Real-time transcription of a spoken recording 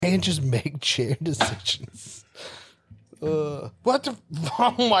and just make chair decisions. What the?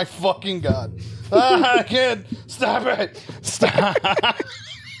 Oh my fucking god! I can't stop it. Stop.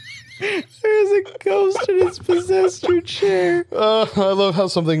 There's a ghost and it's possessed your chair. I love how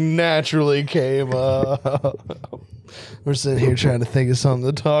something naturally came up. We're sitting here trying to think of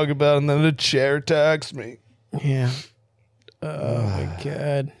something to talk about, and then a chair attacks me. Yeah. Oh my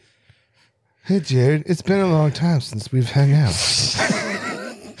god. Hey, Jared, it's been a long time since we've hung out.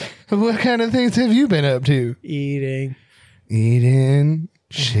 What kind of things have you been up to? Eating,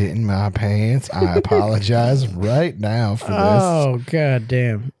 shitting my pants. I apologize right now for this. Oh god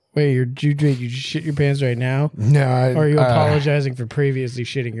damn. Wait, you shit your pants right now? No, Or are you apologizing for previously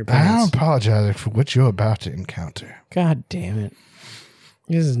shitting your pants? I'm apologizing for what you're about to encounter. God damn it.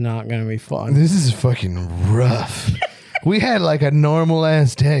 This is not going to be fun. This is fucking rough. We had like a normal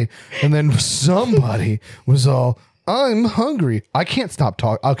ass day, and then somebody was all, I'm hungry. I can't stop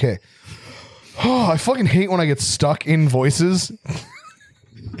talking. Okay. Oh, I fucking hate when I get stuck in voices.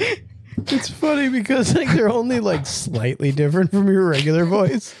 It's funny because like they're only like slightly different from your regular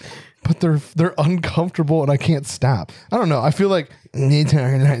voice. But they're uncomfortable and I can't stop. I don't know. I feel like me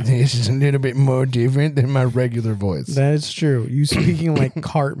talking like this is a little bit more different than my regular voice. That is true. You speaking like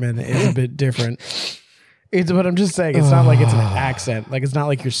Cartman is a bit different. But I'm just saying, it's not like it's an accent. Like, it's not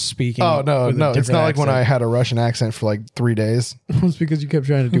like you're speaking. Oh, no. It's not like when I accent. had a Russian accent for like 3 days. It's because you kept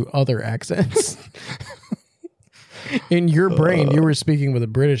trying to do other accents. In your brain, you were speaking with a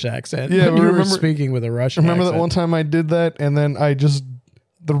British accent. Yeah, but you were speaking with a Russian Remember accent. that one time I did that and then I just,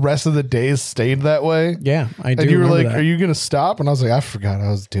 the rest of the days stayed that way? Yeah, I do. And you were like, that. are you going to stop? And I was like, I forgot I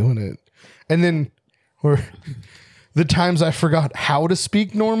was doing it. And then the times I forgot how to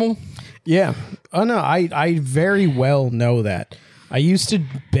speak normal. Yeah. Oh, no, I very well know that. I used to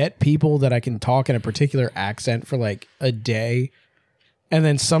bet people that I can talk in a particular accent for like a day. And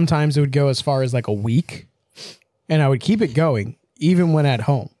then sometimes it would go as far as like a week. And I would keep it going, even when at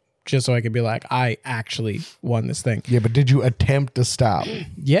home, just so I could be like, I actually won this thing. Yeah, but did you attempt to stop?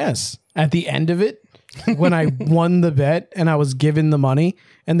 Yes. At the end of it, when I won the bet and I was given the money,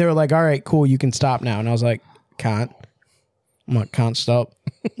 and they were like, all right, cool, you can stop now. And I was like, can't. I'm like, can't stop.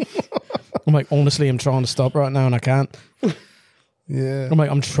 I'm like, honestly, I'm trying to stop right now and I can't. Yeah. I'm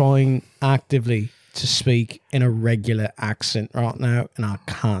like, I'm trying actively to speak in a regular accent right now and I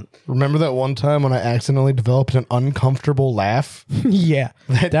can't. Remember that one time when I accidentally developed an uncomfortable laugh? Yeah.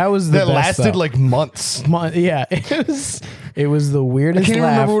 That was the that best, lasted though. like months. Yeah, it was the weirdest I can't even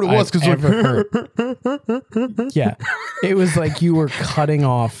laugh remember what it was because like, yeah, it was like you were cutting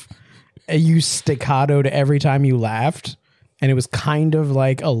off, you staccato to every time you laughed, and it was kind of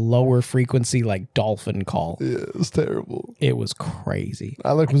like a lower frequency, like dolphin call. Yeah, it was terrible. It was crazy.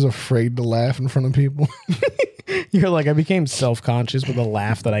 I like was afraid to laugh in front of people. You're like, I became self-conscious with a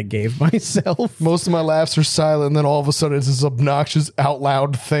laugh that I gave myself. Most of my laughs are silent, and then all of a sudden it's this obnoxious out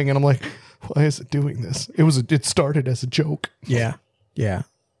loud thing, and I'm like, why is it doing this? It started as a joke. Yeah. Yeah.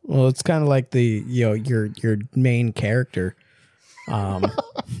 Well, it's kind of like your main character.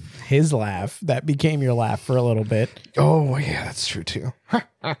 His laugh that became your laugh for a little bit. Oh yeah, that's true too.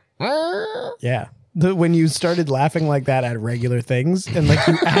 Yeah. When you started laughing like that at regular things and like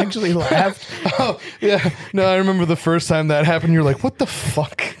you actually laughed. Oh yeah. No, I remember the first time that happened. You're like, what the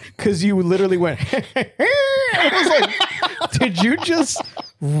fuck? Because you literally went. I was like, did you just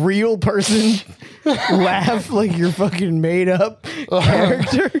real person laugh like your fucking made up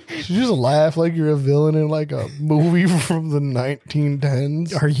character? Did you just laugh like you're a villain in like a movie from the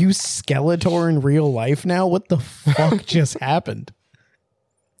 1910s? Are you Skeletor in real life now? What the fuck just happened?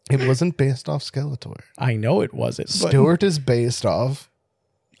 It wasn't based off Skeletor. I know it wasn't. But Stewart is based off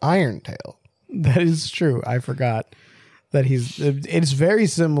Iron Tail. that is true. I forgot that it's very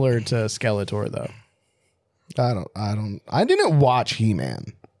similar to Skeletor though. I didn't watch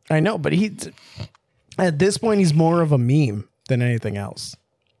He-Man. I know, but at this point he's more of a meme than anything else.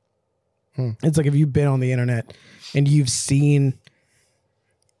 It's like if you've been on the internet and you've seen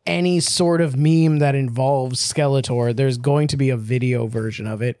any sort of meme that involves Skeletor, there's going to be a video version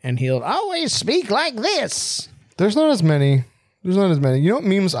of it, and he'll always speak like this. There's not as many. You know what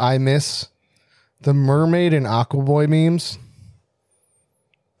memes I miss? The Mermaid and Aquaboy memes.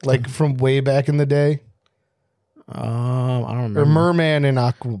 Like from way back in the day. I don't remember. Or Merman and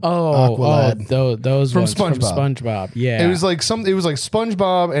Aqualad. Those From ones SpongeBob. From SpongeBob, yeah. It was like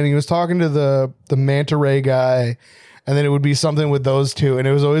SpongeBob, and he was talking to the manta ray guy, and then it would be something with those two, and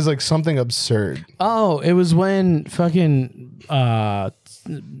it was always like something absurd. Oh, it was when fucking SpongeBob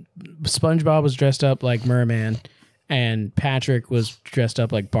was dressed up like Merman, and Patrick was dressed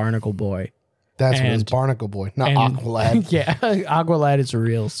up like Barnacle Boy. That's what it is. And- Barnacle Boy, not and- Aqualad. Yeah, Aqualad is a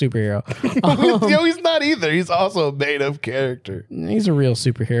real superhero. Yo, he's not either. He's also a made-up character. He's a real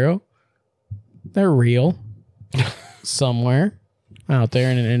superhero. They're real somewhere out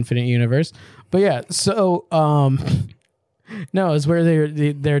there in an infinite universe. But yeah, so no, it's where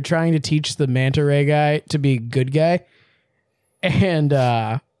they're trying to teach the manta ray guy to be a good guy,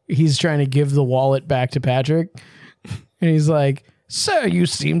 and he's trying to give the wallet back to Patrick, and he's like, "Sir, you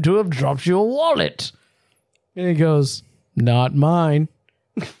seem to have dropped your wallet," and he goes, "Not mine."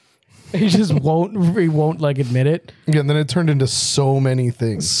 He just won't like admit it. Yeah, and then it turned into so many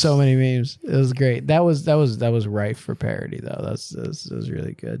things. So many memes. It was great. That was rife for parody though. That was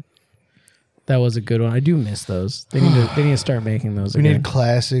really good. That was a good one. I do miss those. They need to start making those We again. need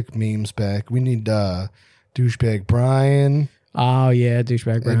classic memes back. We need douchebag Brian Oh yeah,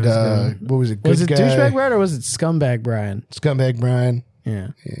 douchebag Brian. and what was it? Was it Good guy, douchebag Brian or was it scumbag Brian? scumbag Brian. Yeah,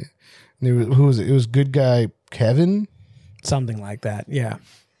 Who was it? It was good guy Kevin. something like that. Yeah,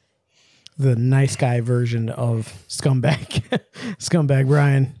 the nice guy version of scumbag, scumbag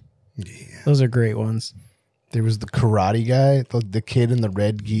Brian. Yeah, those are great ones. There was the karate guy, the kid in the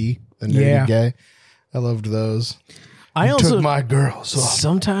red gi, the nerdy Yeah. guy. I loved those. I You also took my girl. So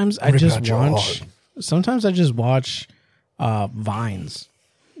sometimes I rip just out your watch. heart. Sometimes I just watch Vines,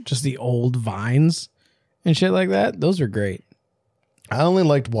 just the old Vines and shit like that. Those are great. I only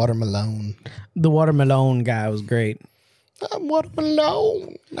liked Watermelon. The watermelon guy was great. I'm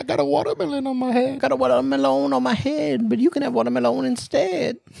watermelon. I got a watermelon on my head. Got a watermelon on my head, but you can have watermelon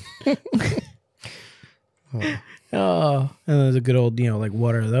instead. Oh, and there's a good old, like,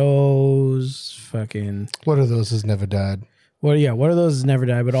 what are those? Fucking, What are those? Has never died. what are those? Never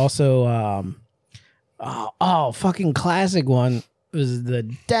die, but also, fucking classic one was the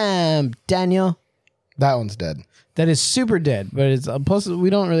damn Daniel. That one's dead. That is super dead, but it's plus we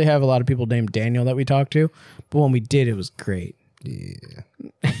don't really have a lot of people named Daniel that we talk to, but when we did, it was great. Yeah.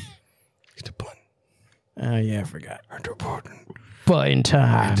 It's a button. Oh yeah, I forgot. It's a button. Button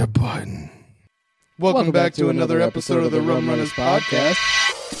time. It's a button. Welcome back to another episode of the Rum Runners Podcast.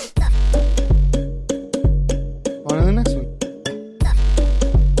 On to the next one.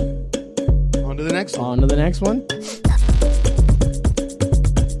 On to the next one. On to the next one.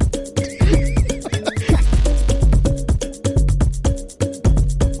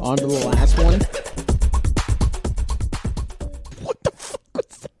 On to the last one.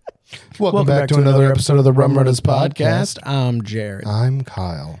 Welcome back to another episode of the Rum Runners Podcast. I'm Jared. I'm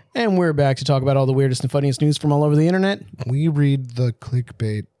Kyle. And we're back to talk about all the weirdest and funniest news from all over the internet. We read the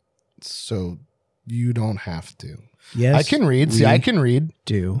clickbait so you don't have to. Yes. I can read. See, I can read.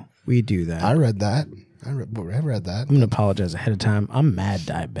 We do that. I read that. I read that. I'm going to apologize ahead of time. I'm mad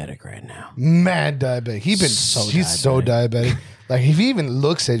diabetic right now. Mad diabetic. He's so diabetic. Like if he even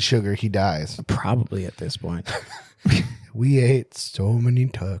looks at sugar, he dies. Probably at this point. We ate so many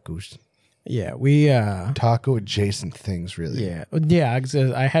tacos. Yeah, we Taco adjacent things, really. yeah.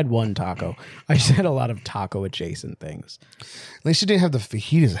 I had one taco. I just had a lot of taco adjacent things. At least you didn't have the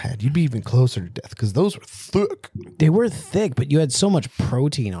fajitas I had. You'd be even closer to death because those were thick. They were thick, but you had so much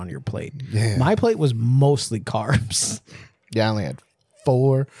protein on your plate. Yeah. My plate was mostly carbs. Yeah, I only had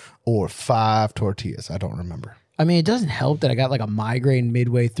 4 or 5 tortillas. I don't remember. I mean, it doesn't help that I got like a migraine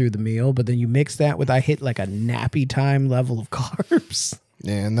midway through the meal, but then you mix that with I hit like a nappy time level of carbs.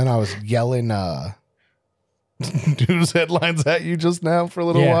 Yeah, and then I was yelling news headlines at you just now for a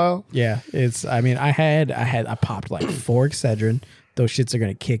little while. Yeah, I popped like 4 Excedrin. Those shits are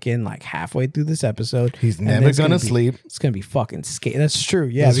gonna kick in like halfway through this episode. He's and never it's gonna be- sleep. It's gonna be fucking scary. That's true.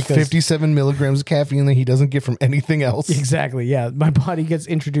 Yeah, There's because 57 milligrams of caffeine that he doesn't get from anything else. exactly. Yeah, my body gets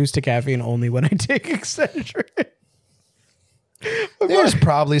introduced to caffeine only when I take Excedrin. There's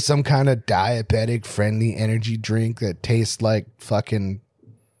probably some kind of diabetic friendly energy drink that tastes like fucking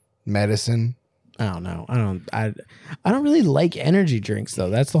medicine. I don't know. I don't really like energy drinks though.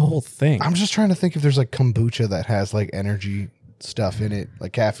 That's the whole thing. I'm just trying to think if there's like kombucha that has like energy stuff in it,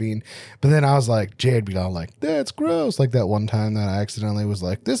 like caffeine. But then I was like, Jade be all like, that's gross. Like that one time that I accidentally was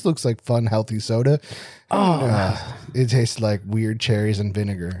like, this looks like fun, healthy soda. It tasted like weird cherries and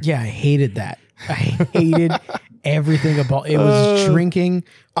vinegar. Yeah, I hated that. I hated everything about it. Was drinking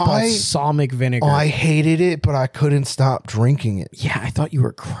balsamic vinegar. I hated it, but I couldn't stop drinking it. Yeah, I thought you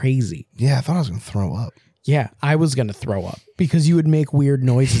were crazy. Yeah, I thought I was going to throw up. Yeah, I was going to throw up because you would make weird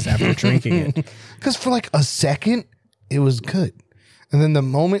noises after drinking it. Because for like a second, it was good. And then the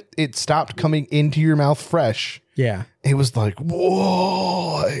moment it stopped coming into your mouth fresh, Yeah. it was like,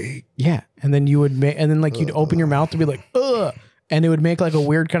 whoa. Yeah. And then you would make, and then like you'd open your mouth to be like, ugh. And it would make like a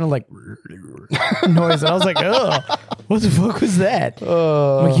weird kind of like noise. And I was like, ugh, What the fuck was that?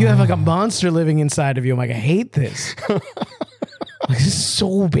 Like, you have like a monster living inside of you. I'm like, I hate this. Like, this is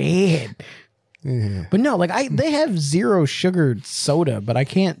so bad. Yeah. But no, like they have 0 sugared soda, but I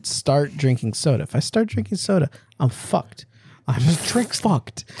can't start drinking soda. If I start drinking soda, I'm fucked. I'm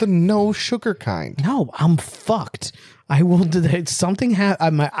fucked. The no sugar kind. No, I'm fucked. I will do that. Something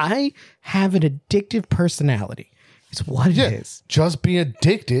I have an addictive personality. It's what it is. Just be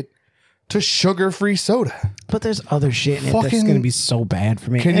addicted to sugar-free soda. But there's other shit in it that's going to be so bad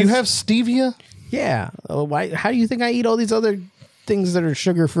for me. Can you have stevia? Yeah. Why? How do you think I eat all these other things that are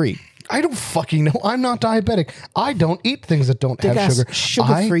sugar-free? I don't fucking know. I'm not diabetic. I don't eat things that don't have sugar.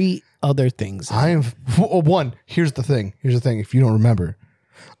 Sugar-free other things. Here's the thing. If you don't remember,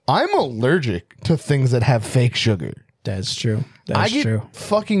 I'm allergic to things that have fake sugar. That's true. I get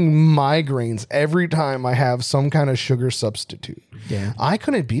fucking migraines every time I have some kind of sugar substitute. Yeah. I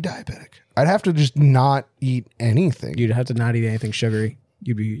couldn't be diabetic. I'd have to just not eat anything. You'd have to not eat anything sugary.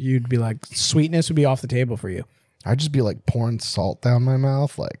 You'd be like, sweetness would be off the table for you. I'd just be like pouring salt down my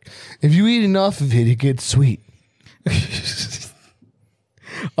mouth. Like, if you eat enough of it, it gets sweet.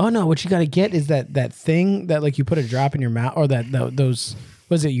 Oh no! What you got to get is that thing that like you put a drop in your mouth, or those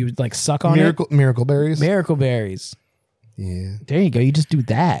was it you like suck on Miracle berries. Miracle berries. Yeah. There you go. You just do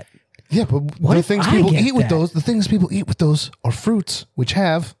that. Yeah, but What the if things I people get eat with that? the things people eat with those are fruits which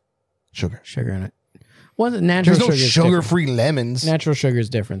have sugar. Sugar in it. Well, natural There's no sugar is sugar-free lemons. Natural sugar is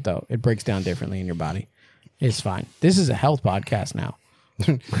different though. It breaks down differently in your body. It's fine. This is a health podcast now.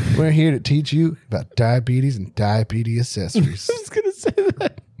 We're here to teach you about diabetes and diabetes accessories. I was gonna say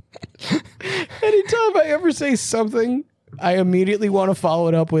that. Anytime I ever say something, I immediately want to follow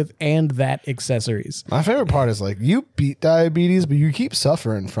it up with "and that accessories." My favorite part is like you beat diabetes, but you keep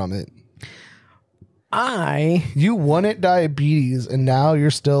suffering from it. You wanted diabetes, and now you're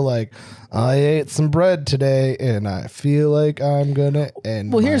still like, I ate some bread today, and I feel like I'm gonna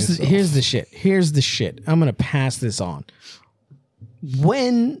end. Well, myself. here's the shit. I'm gonna pass this on.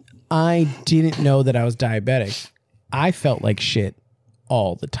 When I didn't know that I was diabetic, I felt like shit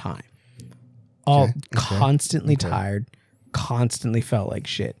all the time. Constantly tired, constantly felt like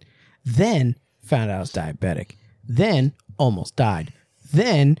shit. Then found out I was diabetic. Then almost died.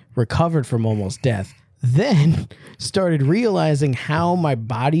 Then recovered from almost death. Then started realizing how my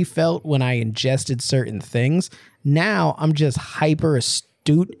body felt when I ingested certain things. Now I'm just hyper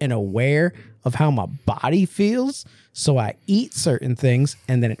astute and aware of how my body feels. So I eat certain things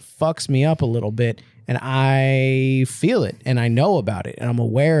and then it fucks me up a little bit and I feel it and I know about it and I'm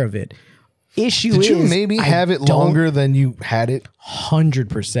aware of it. Did you maybe have it longer than you had it?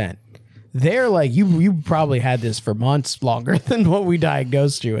 100%. They're like, you probably had this for months longer than what we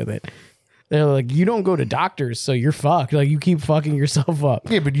diagnosed you with it. They're like, you don't go to doctors, so you're fucked. Like, you keep fucking yourself up.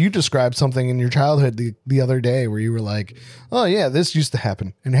 Yeah, but you described something in your childhood the other day where you were like, oh, yeah, this used to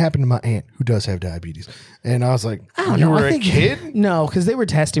happen. And it happened to my aunt who does have diabetes. And I was like, you were a kid? No, because they were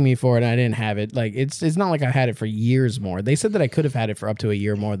testing me for it and I didn't have it. Like, it's not like I had it for years more. They said that I could have had it for up to a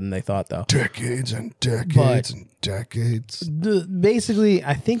year more than they thought, though. Decades and decades and decades. Basically,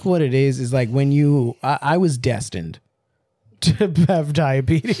 I think what it is like when I was destined to have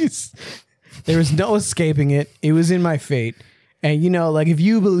diabetes. There was no escaping it. It was in my fate. And, like if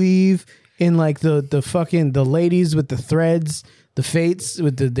you believe in like the fucking the ladies with the threads, the fates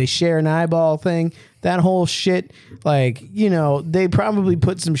with they share an eyeball thing, that whole shit, like, they probably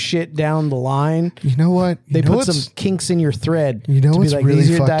put some shit down the line. You know what? They put some kinks in your thread. You know what's like, really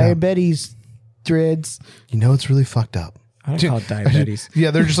these are fucked up? Diabetes threads. You know what's really fucked up? I don't call it diabetes. Yeah,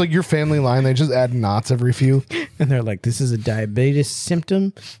 they're just like your family line. They just add knots every few. And they're like, this is a diabetes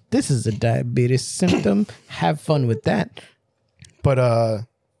symptom. This is a diabetes symptom. Have fun with that. But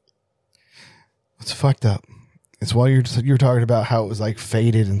what's fucked up? It's while you're talking about how it was like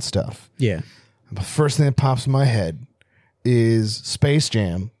faded and stuff. Yeah. The first thing that pops in my head is Space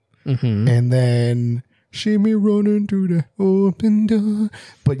Jam. Mm-hmm. And then see me running through the open door.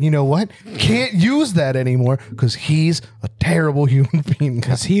 But you know what? Can't use that anymore because he's a terrible human being.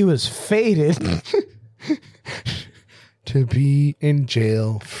 Because he was fated to be in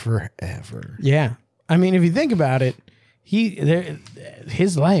jail forever. Yeah. I mean, if you think about it,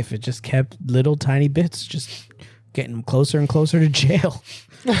 his life, it just kept little tiny bits just getting him closer and closer to jail.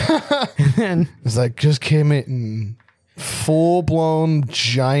 And then it's like just committing full-blown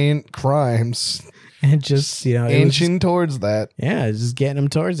giant crimes. And just, inching towards that. Yeah, it's just getting him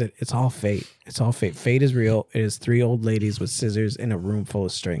towards it. It's all fate. It's all fate. Fate is real. It is 3 old ladies with scissors in a room full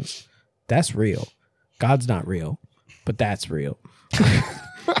of strings. That's real. God's not real, but that's real.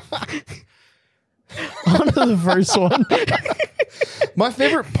 On to the first one. My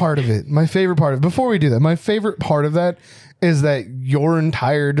favorite part of it, before we do that, my favorite part of that is that your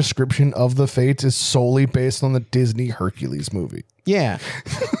entire description of the Fates is solely based on the Disney Hercules movie. Yeah.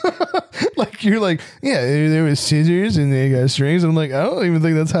 Like, you're like, yeah, there was scissors and they got strings. I'm like, I don't even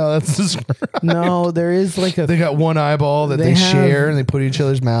think that's how that's described. No, there is like They got one eyeball that they share and they put in each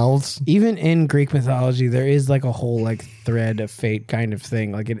other's mouths. Even in Greek mythology, there is like a whole like thread of fate kind of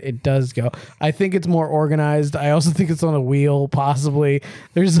thing. Like it does go. I think it's more organized. I also think it's on a wheel, possibly.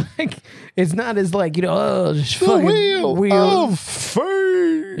 There's like, it's not as like, just The fucking wheel of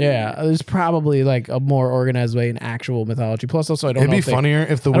fate. Yeah, there's probably like a more organized way in actual mythology. Plus, also, I don't know. It'd be funnier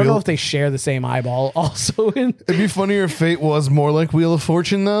if the I don't know wheel. if they share the same eyeball. Also, It'd be funnier if Fate was more like Wheel of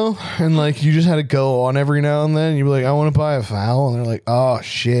Fortune, though, and like you just had to go on every now and then. You'd be like, I want to buy a fowl, and they're like, oh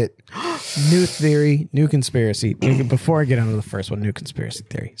shit. New theory, new conspiracy. Before I get onto the first one, new conspiracy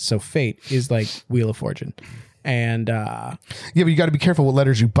theory. So Fate is like Wheel of Fortune. And yeah, but you got to be careful what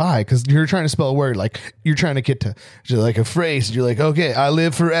letters you buy because you're trying to spell a word. Like you're trying to get to like a phrase. And you're like, okay, I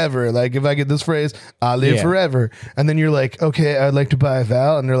live forever. Like if I get this phrase, I live forever. And then you're like, okay, I'd like to buy a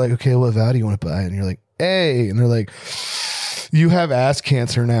vowel. And they're like, okay, what vowel do you want to buy? And you're like, A. And they're like, you have ass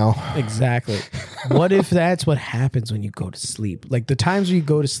cancer now. Exactly. What if that's what happens when you go to sleep? Like the times where you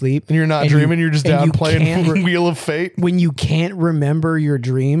go to sleep And you're not dreaming, you're just down playing Wheel of Fate. When you can't remember your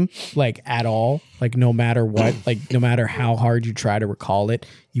dream, like at all, like no matter what, like no matter how hard you try to recall it,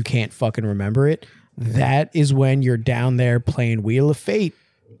 you can't fucking remember it. That is when you're down there playing Wheel of Fate.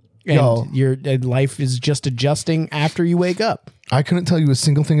 And your life is just adjusting after you wake up. I couldn't tell you a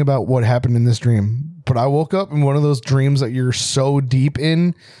single thing about what happened in this dream, but I woke up in one of those dreams that you're so deep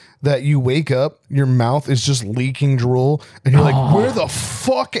in that you wake up, your mouth is just leaking drool, and you're like, where the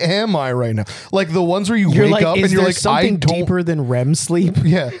fuck am I right now? Like the ones where you wake like, up and you're like, something deeper than REM sleep.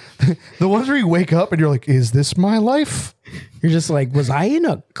 Yeah. The ones where you wake up and you're like, is this my life? You're just like, was I in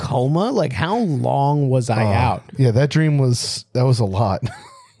a coma? Like how long was I out? Yeah, that was a lot.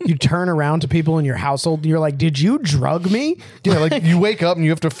 You turn around to people in your household and you're like, did you drug me? Yeah, like you wake up and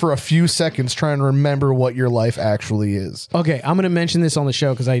you have to, for a few seconds, try and remember what your life actually is. Okay, I'm going to mention this on the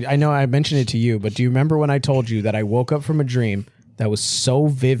show because I know I mentioned it to you, but do you remember when I told you that I woke up from a dream that was so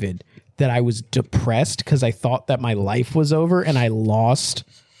vivid that I was depressed because I thought that my life was over and I lost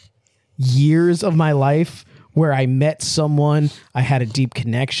years of my life? Where I met someone, I had a deep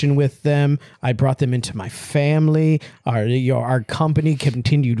connection with them. I brought them into my family. Our company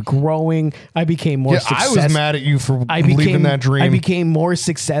continued growing. I became more successful. I was mad at you for leaving that dream. I became more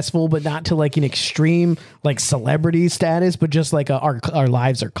successful, but not to like an extreme like celebrity status, but just like our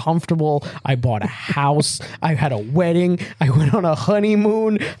lives are comfortable. I bought a house. I had a wedding. I went on a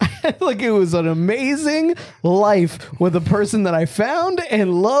honeymoon. Like it was an amazing life with a person that I found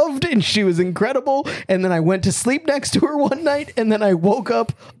and loved, and she was incredible. And then I went to sleep next to her one night, and then I woke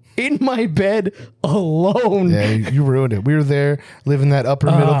up in my bed alone. Yeah, you ruined it. We were there living that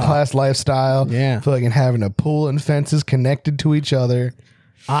upper middle class lifestyle. Yeah. Fucking having a pool and fences connected to each other.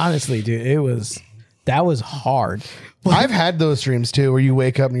 Honestly, dude, that was hard. I've had those dreams too, where you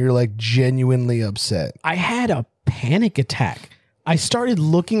wake up and you're like genuinely upset. I had a panic attack. I started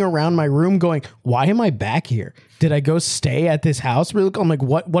looking around my room going, why am I back here? Did I go stay at this house? I'm like,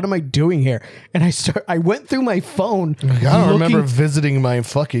 what am I doing here? And I went through my phone. I don't remember visiting my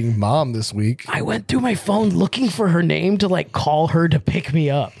fucking mom this week. I went through my phone looking for her name to like call her to pick me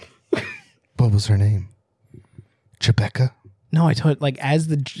up. What was her name? Chebecca? No, I told like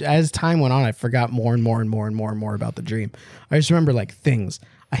as time went on, I forgot more and more and more and more and more about the dream. I just remember like things.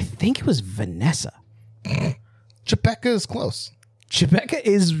 I think it was Vanessa. Chebecca is close. Chebecca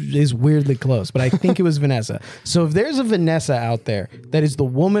is weirdly close, but I think it was Vanessa. So if there's a Vanessa out there that is the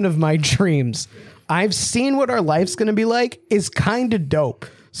woman of my dreams, I've seen what our life's going to be like is kind of dope.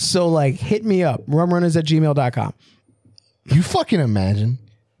 So like hit me up, rumrunners@gmail.com. You fucking imagine.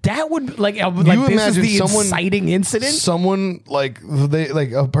 That would like this imagine is the inciting incident. Someone like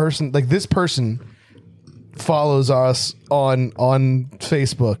a person like this person follows us on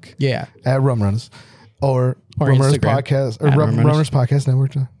Facebook. Yeah. At Rum Runners or Rum Runners Podcast or Rum Runners Podcast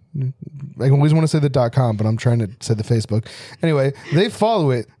Network. I always want to say the .com, but I'm trying to say the Facebook. Anyway, they follow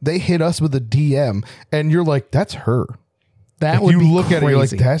it. They hit us with a DM, and you're like, "That's her." That would be you look crazy. at it, you're like,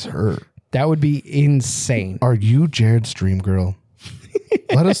 "That's her." That would be insane. Are you Jared's dream girl?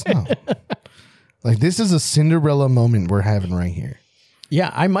 Let us know. Like this is a Cinderella moment we're having right here. Yeah,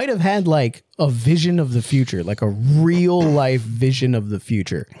 I might have had like a vision of the future, like a real life vision of the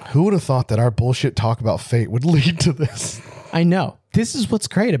future. Who would have thought that our bullshit talk about fate would lead to this? I know. This is what's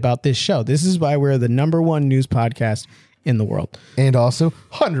great about this show. This is why we're the #1 news podcast in the world. And also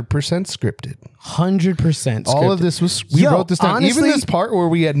 100% scripted. 100% All of this was, we Yo, wrote this down. honestly, Even this part where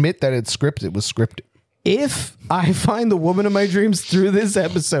we admit that it's scripted was scripted. if I find the woman of my dreams through this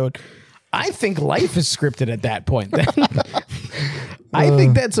episode, I think life is scripted at that point. Then I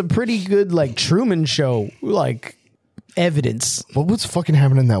think that's a pretty good like Truman Show like evidence. What was fucking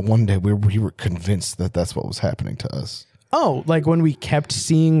happening that one day where we were convinced that that's what was happening to us? Oh, like when we kept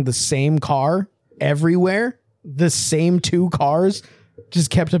seeing the same car everywhere, the same two cars just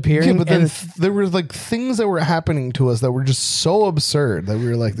kept appearing. Yeah, but then and there were like things that were happening to us that were just so absurd that we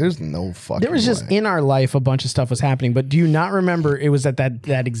were like, there's no fucking there was just way. in our life a bunch of stuff was happening. But do you not remember it was at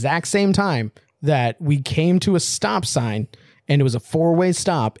that exact same time that we came to a stop sign and it was a 4-way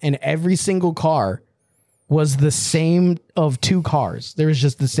stop and every single car was the same of two cars. There was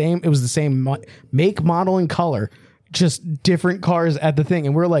just the same. It was the same make, model, and color. Just different cars at the thing.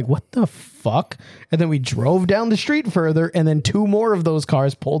 And we're like, what the fuck? And then we drove down the street further and then two more of those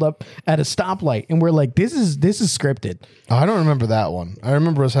cars pulled up at a stoplight. And we're like, this is scripted. Oh, I don't remember that one. I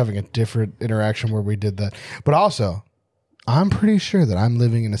remember us having a different interaction where we did that. But also, I'm pretty sure that I'm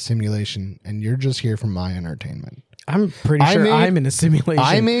living in a simulation and you're just here for my entertainment. I'm pretty sure I'm in a simulation.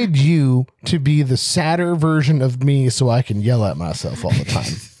 I made you to be the sadder version of me so I can yell at myself all the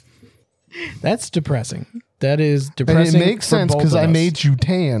time. That's depressing. That is And depressing. it makes for sense both because of I us. made you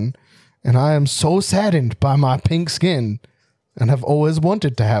tan and I am so saddened by my pink skin and have always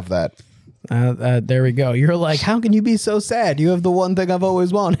wanted to have that. There we go. You're like, how can you be so sad? You have the one thing I've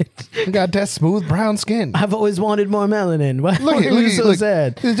always wanted. I got that smooth brown skin. I've always wanted more melanin. Why Look are at you so look,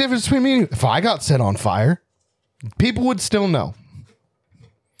 sad? the difference between me and you. If I got set on fire, people would still know.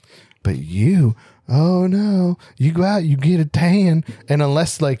 But you, oh no, you go out, you get a tan, and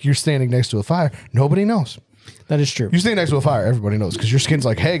unless like you're standing next to a fire, nobody knows. That is true. You stand next to a fire, everybody knows because your skin's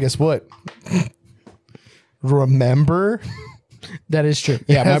like, hey, guess what? Remember? That is true. It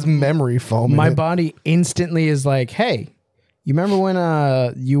Yeah, has memory foam. my in it. body instantly is like, hey, you remember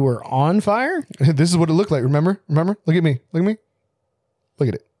when you were on fire? This is what it looked like. Remember? Look at me. Look at me. Look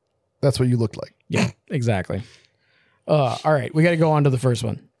at it. That's what you looked like. Yeah, exactly. All right, we got to go on to the first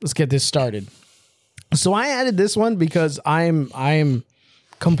one. Let's get this started. So I added this one because I'm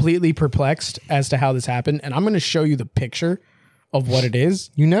completely perplexed as to how this happened, and I'm going to show you the picture of what it is.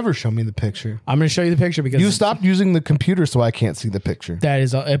 You never show me the picture. I'm going to show you the picture because You stopped using the computer so I can't see the picture. that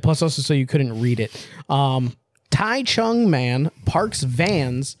is plus also so you couldn't read it. Tai Chung man parks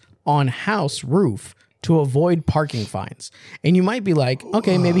vans on house roof to avoid parking fines. And you might be like,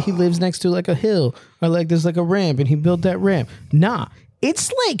 okay, maybe he lives next to like a hill or like there's like a ramp and he built that ramp. Nah,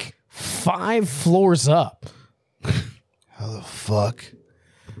 it's like 5 floors up. How the fuck?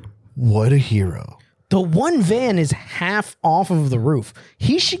 What a hero. The one van is half off of the roof.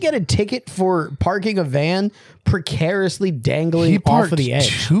 He should get a ticket for parking a van precariously dangling He off parked of the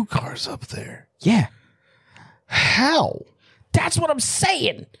edge. 2 cars up there. Yeah. How? That's what I'm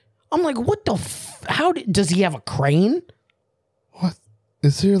saying. I'm like, what the does he have a crane? What?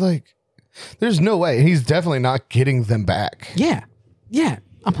 Is there like... There's no way. He's definitely not getting them back. Yeah. Yeah.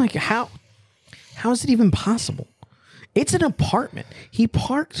 I'm like, how is it even possible? It's an apartment. He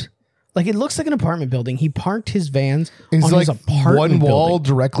parked, like, it looks like an apartment building. He parked his vans It's on like his apartment one wall building.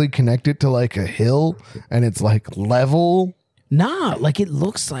 directly connected to like a hill and it's like level. Nah, like it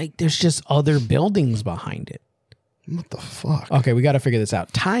looks like there's just other buildings behind it. What the fuck? Okay, we got to figure this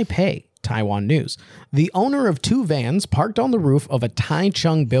out. Taipei, Taiwan News. The owner of 2 vans parked on the roof of a Tai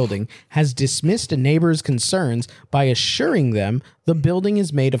Chung building has dismissed a neighbor's concerns by assuring them the building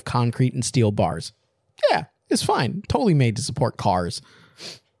is made of concrete and steel bars. Yeah, it's fine. Totally made to support cars.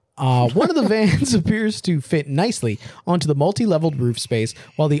 One of the vans appears to fit nicely onto the multi-leveled roof space,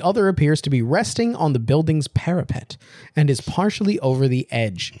 while the other appears to be resting on the building's parapet and is partially over the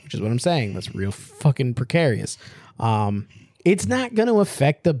edge, which is what I'm saying. That's real fucking precarious. It's not going to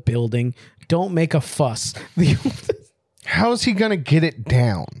affect the building. Don't make a fuss. How is he going to get it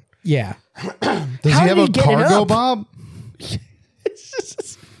down? Yeah. Does How he have did a he get it cargo up? bob? Is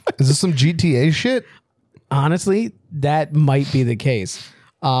this some GTA shit? Honestly, that might be the case.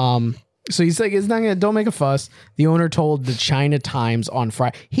 So he's like, it's not gonna, don't make a fuss. The owner told the China Times on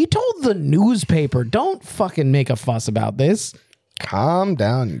Friday. He told the newspaper, don't fucking make a fuss about this. Calm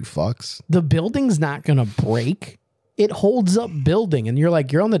down, you fucks. The building's not gonna break. It holds up building. And you're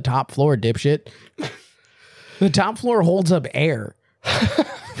like, you're on the top floor, dipshit. The top floor holds up air.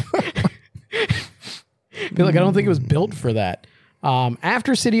 Be like, I don't think it was built for that.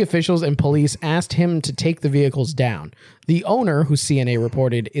 After city officials and police asked him to take the vehicles down, the owner, who CNA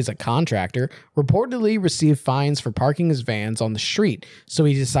reported is a contractor, reportedly received fines for parking his vans on the street. So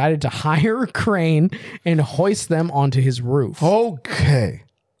he decided to hire a crane and hoist them onto his roof. Okay.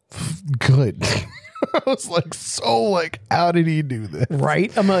 Good. I was like, so like, how did he do this?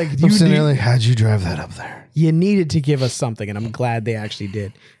 Right? I'm like, I'm sitting there like, how'd you drive that up there? you needed to give us something, and I'm glad they actually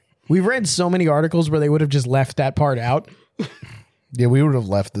did. We've read so many articles where they would have just left that part out. Yeah, we would have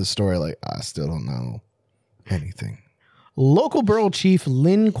left this story like, I still don't know anything. Local borough chief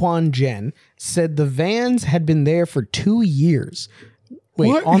Lin Quan Jen said the vans had been there for 2 years. Wait,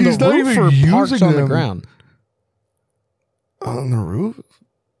 What? on He's the not roof even or parked using on the them. ground? On the roof?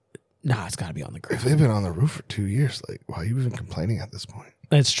 Nah, it's got to be on the If ground. they've been on the roof for 2 years, like, why are you even complaining at this point?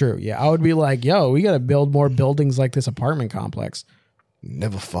 That's true. Yeah, I would be like, yo, we got to build more buildings like this apartment complex.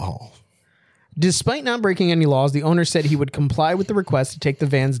 Never fall. Despite not breaking any laws, the owner said he would comply with the request to take the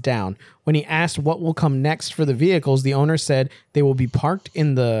vans down. When he asked what will come next for the vehicles, the owner said they will be parked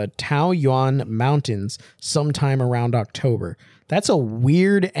in the Taoyuan Mountains sometime around October. That's a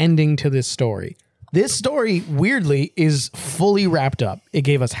weird ending to this story. This story, weirdly, is fully wrapped up. It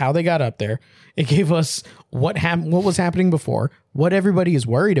gave us how they got up there. It gave us what was happening before, what everybody is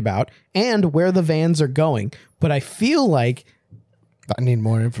worried about, and where the vans are going. But I feel like I need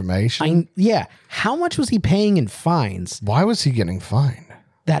more information. how much was he paying in fines? Why was he getting fined?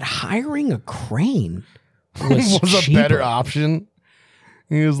 That hiring a crane was, Was a cheaper. better option.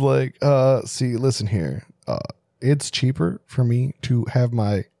 He was like, see, listen here. It's cheaper for me to have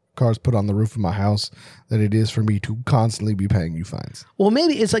my cars put on the roof of my house than it is for me to constantly be paying you fines. Well,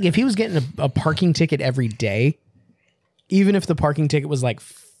 maybe it's like if he was getting a parking ticket every day, even if the parking ticket was like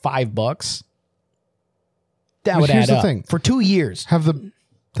 $5, that But would here's add the up. thing. For 2 years. Have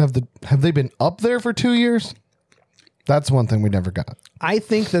they been up there for 2 years? That's one thing we never got. I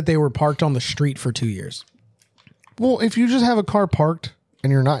think that they were parked on the street for 2 years. Well, if you just have a car parked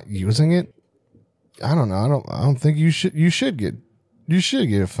and you're not using it, I don't know. I don't think you should get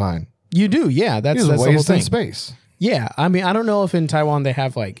a fine. You do, yeah. That's It's a the whole waste of thing. space. Yeah, I mean, I don't know if in Taiwan they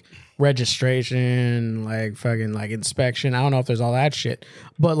have like registration, like fucking like inspection. I don't know if there's all that shit.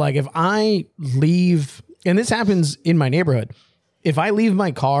 But like if I leave, and this happens in my neighborhood, if I leave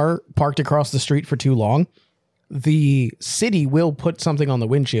my car parked across the street for too long, the city will put something on the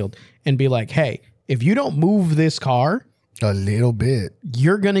windshield and be like, hey, if you don't move this car, A little bit.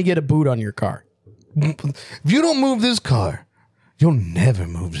 you're going to get a boot on your car. If you don't move this car, you'll never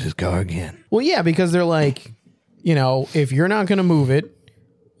move this car again. Well, yeah, because they're like, you know, if you're not going to move it,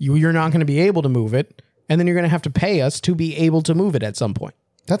 you're not going to be able to move it. And then you're going to have to pay us to be able to move it at some point.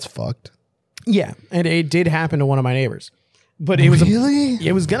 That's fucked. Yeah. And it did happen to one of my neighbors. But it was Really?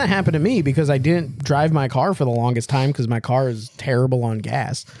 it was going to happen to me because I didn't drive my car for the longest time because my car is terrible on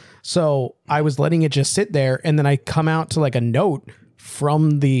gas. So I was letting it just sit there. And then I come out to like a note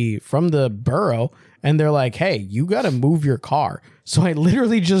from the borough and they're like, hey, you got to move your car. So I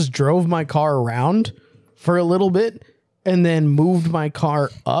literally just drove my car around for a little bit and then moved my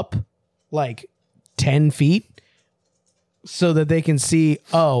car up like 10 feet so that they can see,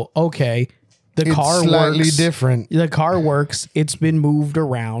 oh, okay, the It's car slightly works. different. The car works. It's been moved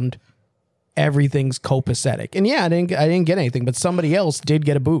around. Everything's copacetic. And yeah, I didn't get anything, but somebody else did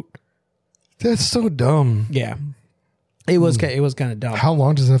get a boot. That's so dumb. Yeah. It was kind of dumb. How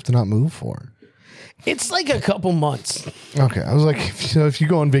long does it have to not move for? It's like a couple months. Okay, I was like, if you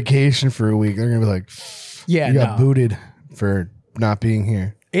go on vacation for a week, they're gonna be like, Yeah, you got no. booted for not being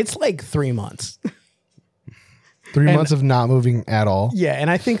here. It's like 3 months. 3 And- months of not moving at all. Yeah, and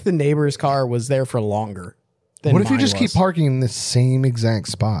I think the neighbor's car was there for longer than What if you mine just keep was. parking in the same exact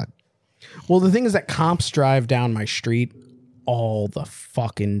spot? Well, the thing is that cops drive down my street all the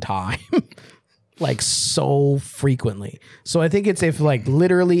fucking time. Like so frequently. So I think it's if like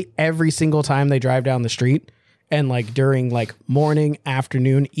literally every single time they drive down the street and like during like morning,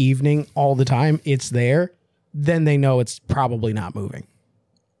 afternoon, evening, all the time it's there, then they know it's probably not moving.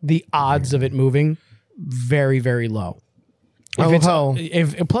 The odds of it moving, very, very low.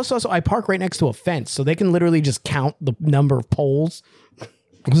 Plus also I park right next to a fence, so they can literally just count the number of poles.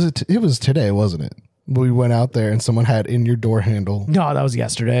 It was today, wasn't it? We went out there and someone had in your door handle. No, that was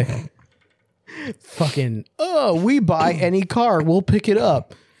yesterday. Fucking, we buy any car, we'll pick it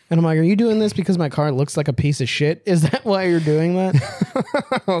up. And I'm like, are you doing this because my car looks like a piece of shit? Is that why you're doing that?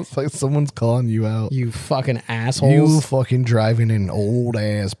 It's like someone's calling you out. You fucking You assholes. fucking driving an old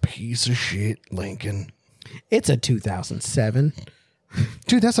ass piece of shit Lincoln. It's a 2007.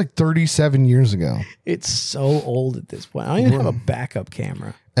 Dude, that's like 37 years ago. It's so old at this point. I don't even have a backup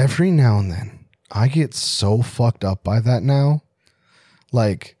camera. Every now and then, I get so fucked up by that now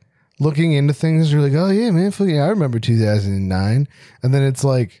like looking into things. You're like, oh yeah, man, fucking, I remember 2009, and then it's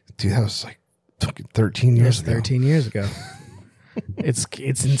like, dude, that was like fucking 13 years ago. 13 years ago. It's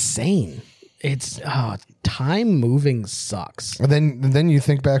insane. It's time moving sucks. And then you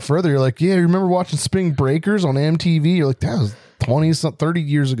think back further. You're like, yeah, you remember watching Spring Breakers on MTV? You're like, that was 30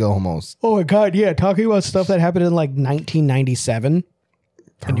 years ago almost. Oh my god, yeah, talking about stuff that happened in like 1997,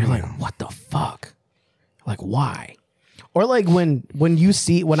 and you're like, what the fuck? Like, why? Or like when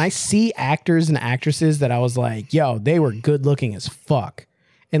I see actors and actresses that I was like, yo, they were good looking as fuck,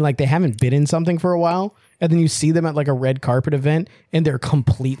 and like they haven't been in something for a while, and then you see them at like a red carpet event and they're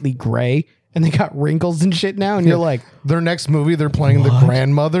completely gray and they got wrinkles and shit now, and you're like, their next movie they're playing the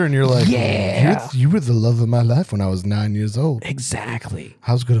grandmother, and you're like, yeah, you were the love of my life when I was 9 years old. exactly.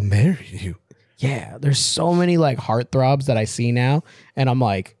 I was gonna marry you. Yeah, there's so many like heartthrobs that I see now, and I'm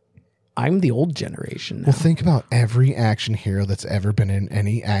like, I'm the old generation now. Well, think about every action hero that's ever been in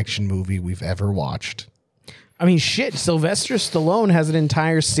any action movie we've ever watched. I mean, shit, Sylvester Stallone has an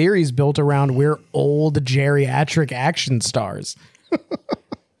entire series built around we're old geriatric action stars.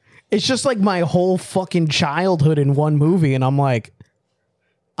 It's just like my whole fucking childhood in one movie, and I'm like,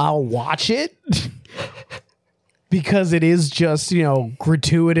 I'll watch it because it is just,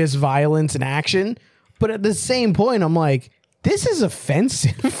 gratuitous violence and action. But at the same point, I'm like, this is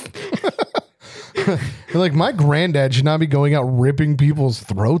offensive. Like, my granddad should not be going out ripping people's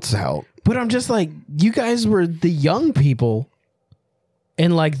throats out. But I'm just like, you guys were the young people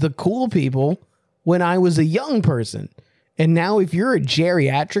and like the cool people when I was a young person. And now if you're a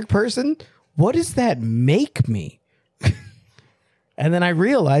geriatric person, what does that make me? And then I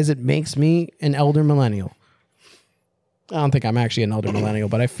realize it makes me an elder millennial. I don't think I'm actually an elder millennial,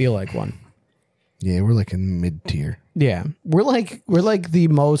 but I feel like one. Yeah, we're like in mid-tier. Yeah. We're like the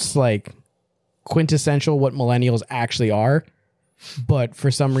most like quintessential what millennials actually are. But for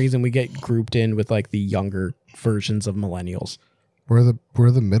some reason we get grouped in with like the younger versions of millennials. We're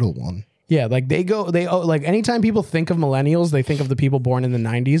the middle one. Yeah, like like anytime people think of millennials, they think of the people born in the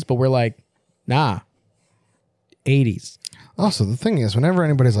 90s, but we're like, nah, 80s. Also, the thing is, whenever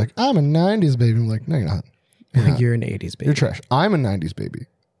anybody's like, I'm a 90s baby, I'm like, no, you're not. You're an 80s baby. You're trash. I'm a 90s baby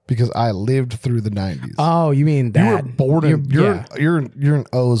because I lived through the 90s. Oh, you mean that? You were born in, you're an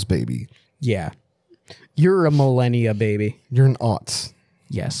O's baby. Yeah. You're a millennia baby. You're an aughts.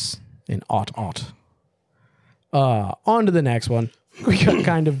 Yes, an aught. On to the next one. We got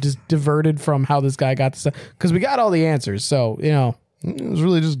kind of just diverted from how this guy got this because we got all the answers. So, It was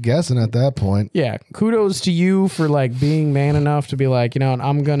really just guessing at that point. yeah, kudos to you for like being man enough to be like,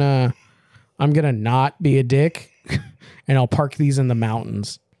 I'm gonna not be a dick and I'll park these in the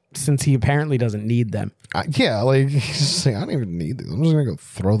mountains since he apparently doesn't need them. Yeah, like he's just saying, I don't even need these. I'm just gonna go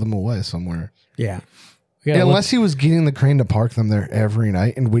throw them away somewhere. Yeah. Unless he was getting the crane to park them there every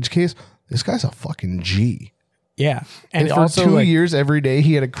night, in which case this guy's a fucking G. Yeah. And for also 2 years, every day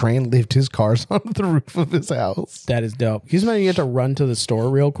he had a crane lift his cars onto the roof of his house. that is dope. He's you have to run to the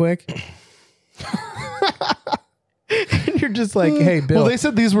store real quick. And you're just like, hey, Bill. Well, they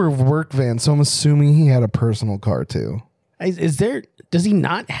said these were work vans, so I'm assuming he had a personal car too. Does he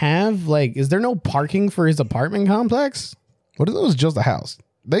not have is there no parking for his apartment complex? What if it was just a house?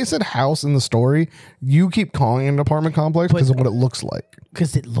 They said house in the story. You keep calling it an apartment complex because of what it looks like.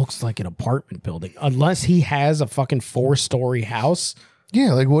 Because it looks like an apartment building. Unless he has a fucking 4-story house.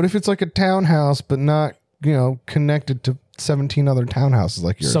 Yeah, like what if it's like a townhouse, but not, connected to 17 other townhouses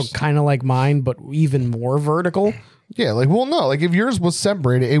like yours? So kind of like mine, but even more vertical. Yeah, no, like if yours was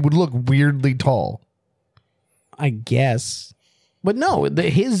separated, it would look weirdly tall. I guess. But no,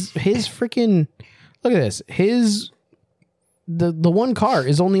 his freaking, look at this. The one car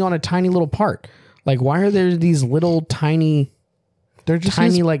is only on a tiny little part. Like, why are there these little tiny... They're just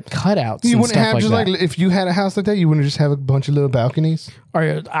tiny like cutouts. You and wouldn't stuff have like just that. like if you had a house like that, you wouldn't just have a bunch of little balconies.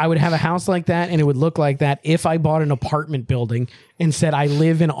 Or I would have a house like that, and it would look like that if I bought an apartment building and said I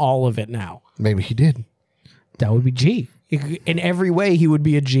live in all of it now. Maybe he did. That would be G. In every way, he would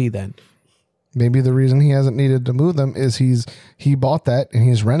be a G then. Maybe the reason he hasn't needed to move them is he bought that and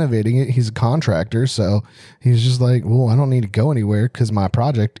he's renovating it. He's a contractor, so he's just like, well, I don't need to go anywhere because my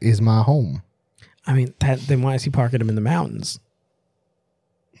project is my home. I mean, then why is he parking them in the mountains?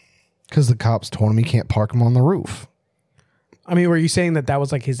 Because the cops told him he can't park them on the roof. I mean, were you saying that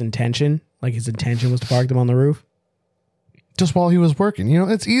was like his intention? Like his intention was to park them on the roof? Just while he was working.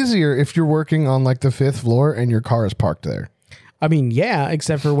 It's easier if you're working on like the 5th floor and your car is parked there. I mean, yeah,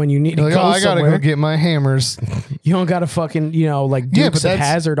 except for when you need to go I gotta somewhere. go get my hammers. You don't gotta fucking, Duke the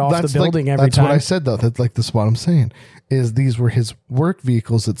hazard off the building every that's time. That's what I said, though. That's what I'm saying. Is these were his work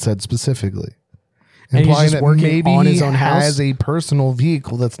vehicles, it said specifically. And he's Implying just that working maybe on his he own house. has a personal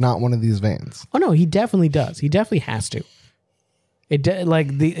vehicle that's not one of these vans. Oh no, he definitely does. He definitely has to.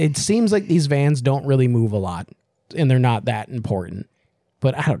 It seems like these vans don't really move a lot, and they're not that important.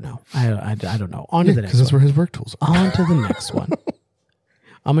 But I don't know. I don't know. On to the next Because that's one. where his work tools are. On to the next one.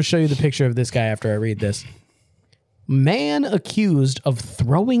 I'm gonna show you the picture of this guy after I read this. Man accused of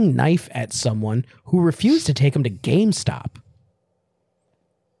throwing knife at someone who refused to take him to GameStop.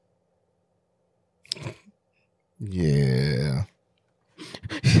 Yeah.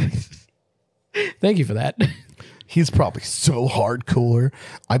 Thank you for that. He's probably so hardcore.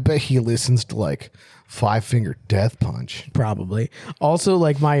 I bet he listens to like Five Finger Death Punch. Probably. Also,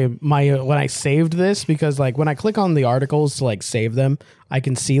 like my when I saved this, because like when I click on the articles to like save them, I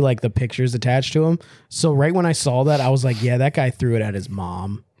can see like the pictures attached to them. So right when I saw that, I was like, yeah, that guy threw it at his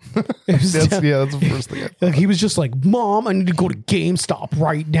mom. That's the first thing. Like he was just like, Mom, I need to go to GameStop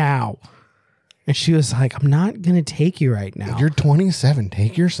right now. And she was like, I'm not going to take you right now. You're 27.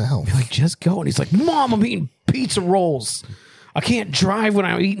 Take yourself. Like, just go. And he's like, Mom, I'm eating pizza rolls. I can't drive when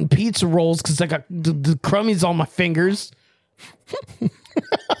I'm eating pizza rolls because I got the crummies on my fingers.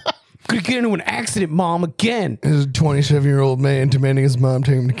 Could get into an accident, Mom, again. There's a 27-year-old man demanding his mom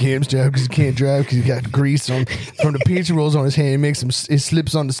take him to GameStop because he can't drive because he got grease on from the pizza rolls on his hand. It makes him, it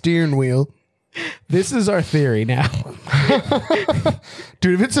slips on the steering wheel. This is our theory now.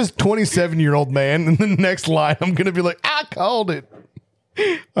 Dude, if it says 27-year-old man in the next line, I'm going to be like, I called it.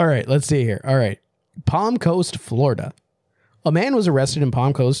 All right, let's see here. All right. Palm Coast, Florida. A man was arrested in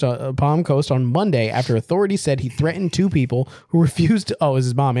Palm Coast on Monday after authorities said he threatened two people who refused to, it was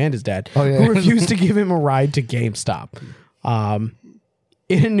his mom and his dad, who refused to give him a ride to GameStop.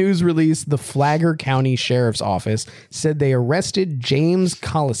 In a news release, the Flagler County Sheriff's Office said they arrested James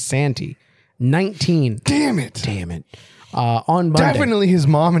Colasanti, 19. Damn it. On Monday. Definitely his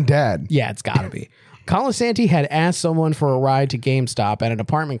mom and dad. Yeah, it's got to be. Colasanti had asked someone for a ride to GameStop at an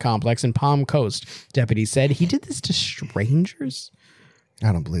apartment complex in Palm Coast. Deputies said he did this to strangers.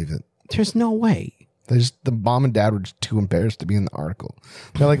 I don't believe it. There's no way. The mom and dad were just too embarrassed to be in the article.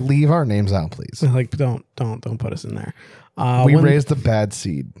 They're like, leave our names out, please. They're like, don't put us in there. We raised the bad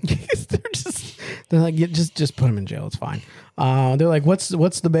seed. they're like, just put him in jail. It's fine. They're like, what's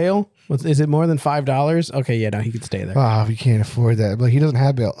the bail? Is it more than $5? Okay, yeah, no, he could stay there. Oh, we can't afford that. But he doesn't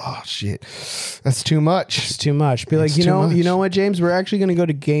have bail. Oh shit, that's too much. It's too much. Be like, you know what, James? We're actually going to go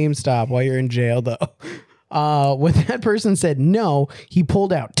to GameStop while you're in jail, though. When that person said no, he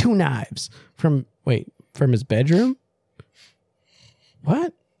pulled out two knives from his bedroom.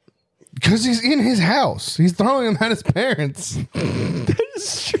 What? Because he's in his house. He's throwing them at his parents.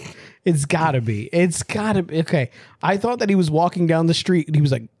 It's gotta be. Okay. I thought that he was walking down the street and he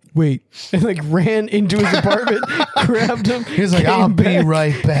was like, wait, and like ran into his apartment, grabbed him. He's like, I'll be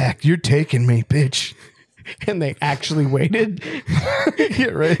right back. You're taking me, bitch. And they actually waited. Yeah,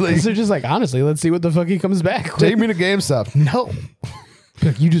 right. Like, they're just like, honestly, let's see what the fuck he comes back with. Take me to GameStop. No.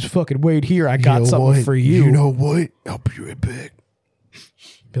 Like, you just fucking wait here. I got something for you. You know what? I'll be right back.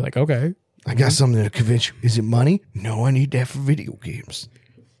 Be like, okay. I got something to convince you. Is it money? No, I need that for video games.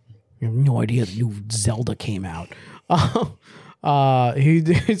 You have no idea the new Zelda came out. So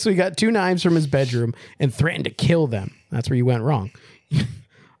he got two knives from his bedroom and threatened to kill them. That's where you went wrong.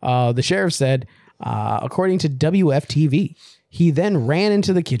 The sheriff said, according to WFTV, he then ran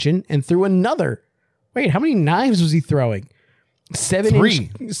into the kitchen and threw another. Wait, how many knives was he throwing?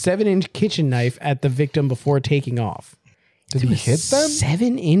 7-inch kitchen knife at the victim before taking off. Did he hit them?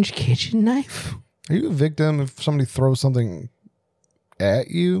 7-inch kitchen knife? Are you a victim if somebody throws something at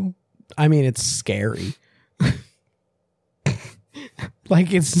you? I mean, it's scary.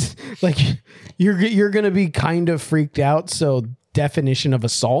 Like, it's like you're gonna be kind of freaked out. So, definition of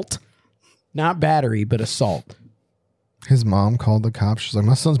assault, not battery, but assault. His mom called the cops. She's like,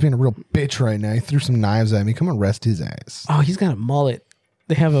 my son's being a real bitch right now. He threw some knives at me. Come arrest his ass. Oh, he's got a mullet.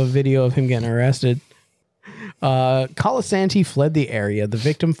 They have a video of him getting arrested. Colasanti fled the area. The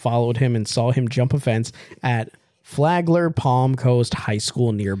victim followed him and saw him jump a fence at Flagler Palm Coast High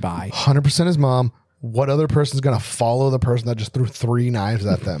School nearby. 100% his mom. What other person's going to follow the person that just threw 3 knives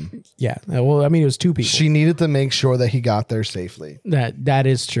at them? Yeah. Well, I mean, it was 2 people. She needed to make sure that he got there safely. That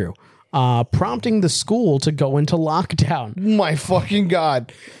is true. Prompting the school to go into lockdown. My fucking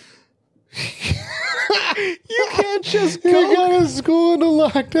God. You can't just You got a school into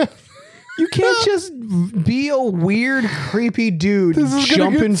lockdown. You can't just be a weird, creepy dude This is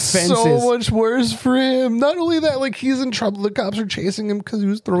jumping get fences. so much worse for him. Not only that, like, he's in trouble. The cops are chasing him because he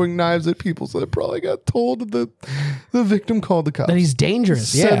was throwing knives at people. So they probably got told that the victim called the cops. That he's dangerous.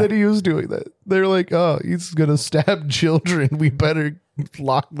 Said that he was doing that. They're like, oh, he's gonna stab children. We better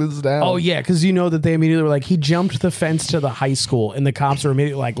lock this down. Oh yeah, because you know that they immediately were like, he jumped the fence to the high school, and the cops were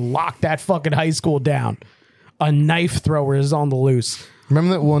immediately like, lock that fucking high school down. A knife thrower is on the loose.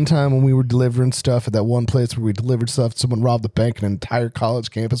 Remember that one time when we were delivering stuff at that one place where we delivered stuff? Someone robbed the bank and an entire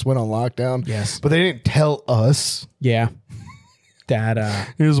college campus went on lockdown. Yes. But they didn't tell us. Yeah.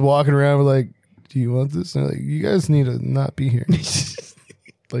 That He was walking around with like, do you want this? And they're like, you guys need to not be here.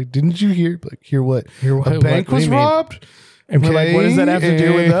 Like, didn't you hear? Like, hear what? Hear what? A bank What do was you mean? robbed? and we're like, what does that have to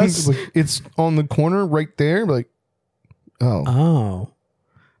do with And us? like, it's on the corner right there. Like, oh. Oh.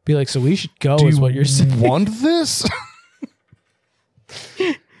 Be like, so we should go Do is you what you're saying. want this?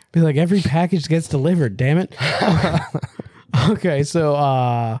 Be like, every package gets delivered, damn it. Okay,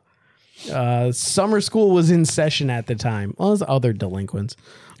 so summer school was in session at the time. Well, there's other delinquents.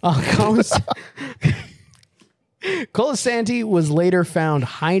 Colasanti was later found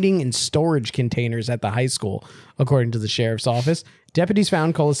hiding in storage containers at the high school, according to the sheriff's office. Deputies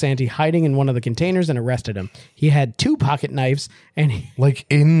found Colasanti hiding in one of the containers and arrested him. He had 2 pocket knives, and Like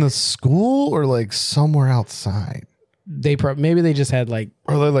in the school or like somewhere outside? maybe they just had like,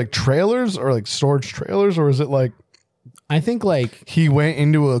 Are they like trailers or like storage trailers? Or is it like I think like he went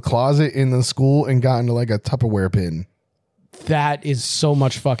into a closet in the school and got into like a Tupperware bin? that is so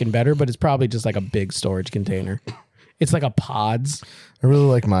much fucking better, but it's probably just like a big storage container. It's like a pods I really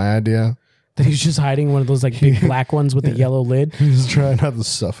like my idea. that he's just hiding in one of those like big black ones with the yellow lid. He's trying not to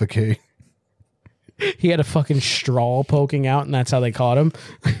suffocate. He had a fucking straw poking out, and that's how they caught him.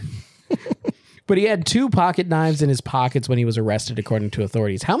 But he had 2 pocket knives in his pockets when he was arrested, according to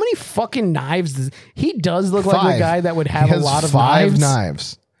authorities. How many fucking knives? He does look like a 5. guy that would have He a has lot of 5 knives.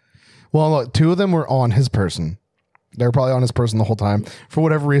 knives. Well, look, 2 of them were on his person. They were probably on his person the whole time. For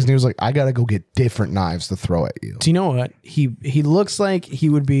whatever reason, he was like, I got to go get different knives to throw at you. Do you know what? He looks like he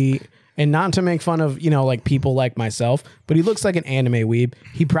would be, and not to make fun of, like people like myself, but he looks like an anime weeb.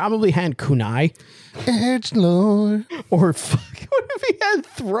 He probably had kunai. Edgelord. Or fuck, what if he had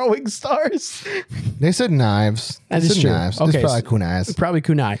throwing stars? They said knives. That They is said true. knives. Okay, It's probably so- kunais. Probably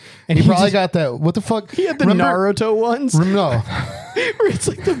kunai. And He probably just- got that. What the fuck? he had the Naruto ones No. where it's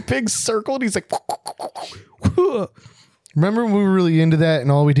like the big circle and he's like, Remember when we were really into that and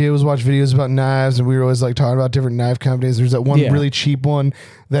all we did was watch videos about knives and we were always like talking about different knife companies? There's that one Yeah. really cheap one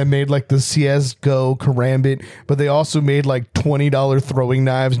that made like the CSGO Karambit, but they also made like $20 throwing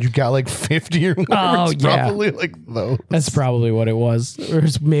knives and you got like 50 or whatever. Oh, It's yeah. probably like those. that's probably what it was. Or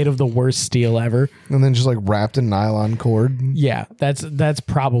it's made of the worst steel ever. And then just like wrapped in nylon cord. Yeah, that's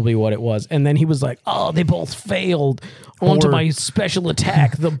probably what it was. And then he was like, "Oh, they both failed. Onto Or- my special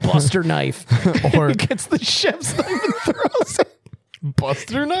attack, the Buster knife." Or- he gets the chef's knife and throws it.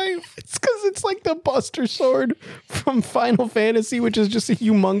 Buster knife? It's because it's like the Buster sword from Final Fantasy, which is just a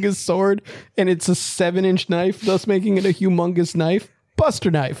humongous sword, and it's a 7-inch knife, thus making it a humongous knife. Buster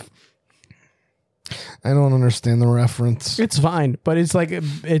knife. I don't understand the reference. It's fine, but it's like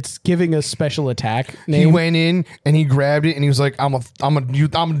it's giving a special attack He name. went in and he grabbed it and he was like, I'm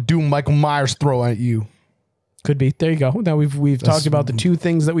gonna do Michael Myers throw at you. Could be. There you go. Now we've talked about the 2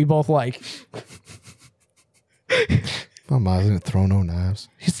 things that we both like. My mom's didn't throw no knives.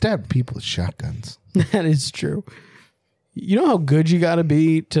 He stabbed people with shotguns. That is true. You know how good you got to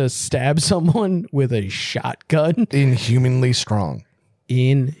be to stab someone with a shotgun? Inhumanly strong.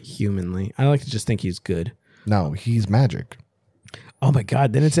 Inhumanly. I like to just think he's good. No, he's magic. Oh my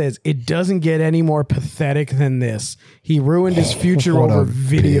God. Then it says, it doesn't get any more pathetic than this. He ruined his future What over a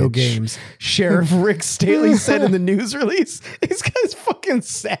video bitch. games. Sheriff Rick Staley said in the news release. This guy's fucking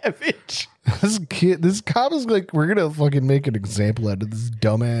savage. This cop is like, we're gonna fucking make an example out of this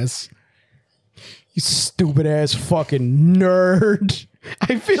dumbass. You stupid ass fucking nerd.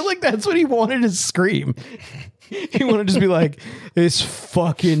 I feel like that's what he wanted to scream. He wanted to just be like, this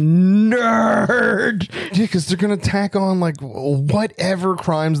fucking nerd. Yeah, because they're gonna tack on like whatever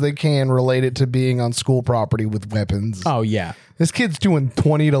crimes they can related to being on school property with weapons. Oh, yeah. This kid's doing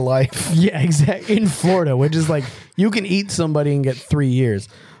 20 to life. Yeah, exactly. In Florida, which is like, you can eat somebody and get 3 years.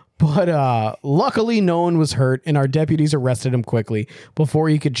 But luckily, no one was hurt, and our deputies arrested him quickly before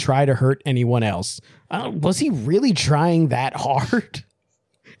he could try to hurt anyone else. Was he really trying that hard?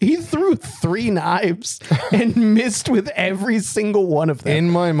 He threw 3 knives and missed with every single one of them. In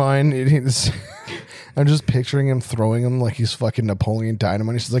my mind, it is. I'm just picturing him throwing them like he's fucking Napoleon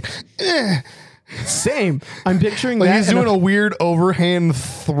Dynamite. He's just like, eh. Same. I'm picturing Like that. he's doing a weird overhand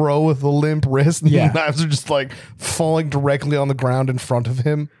throw with a limp wrist, and Yeah. the knives are just like falling directly on the ground in front of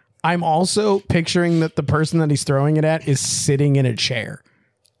him. I'm also picturing that the person that he's throwing it at is sitting in a chair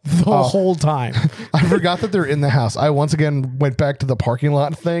the whole time. I forgot that they're in the house. I once again went back to the parking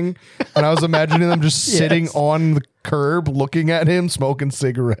lot thing, and I was imagining them just sitting Yes. on the curb looking at him smoking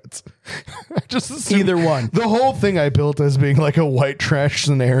cigarettes. I just assumed Either one. The whole thing I built as being like a white trash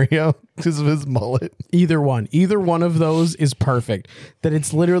scenario because of his mullet. Either one of those is perfect. That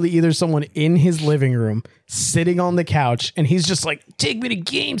it's literally either someone in his living room sitting on the couch and he's just like, take me to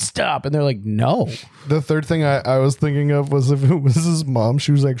GameStop. And they're like, no. The third thing I was thinking of was if it was his mom,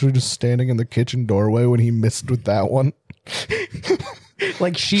 she was actually just standing in the kitchen doorway when he missed with that one.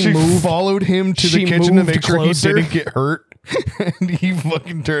 Like she followed him to the she kitchen to moved make sure closer. he didn't get hurt. And he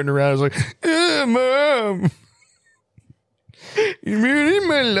fucking turned around and was like, Mom, you're ruining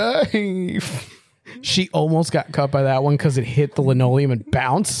my life. She almost got cut by that one because it hit the linoleum and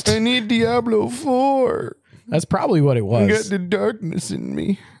bounced. I need Diablo 4. That's probably what it was. I got the darkness in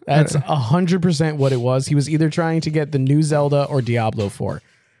me. That's 100% what it was. He was either trying to get the new Zelda or Diablo 4.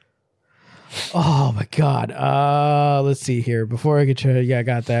 Oh my God. Let's see here. Before I get to, yeah, I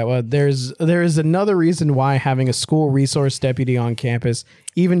got that. Well, there is another reason why having a school resource deputy on campus,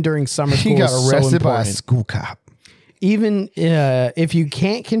 even during summer school, He got is so arrested by a important. school cop. Even if you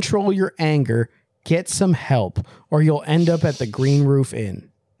can't control your anger, get some help, or you'll end up at the Green Roof Inn.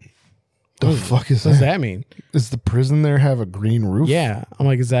 The fuck is What does that? that mean? Does the prison there have a green roof? Yeah, I'm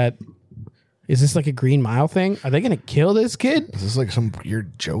like, is this like a Green Mile thing? Are they gonna kill this kid? Is this like some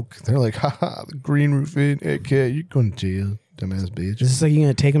weird joke? They're like, haha, the green roof in. Hey, kid, you're going to jail, dumbass bitch. Is this like you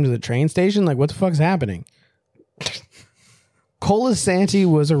gonna take him to the train station? Like, what the fuck's happening? Colasanti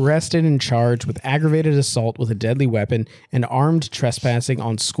was arrested and charged with aggravated assault with a deadly weapon and armed trespassing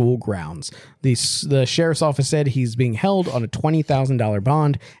on school grounds. The sheriff's office said he's being held on a $20,000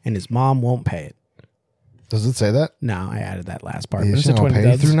 bond and his mom won't pay it. Does it say that? No, I added that last part. Yeah, But it's she a don't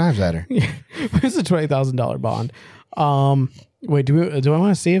pay. He threw $20,000. knives at her. It's a $20,000 bond. Wait, do I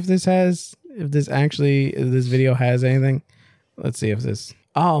want to see if this video has anything? Let's see if this.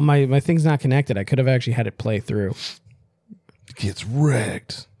 Oh, my thing's not connected. I could have actually had it play through. Gets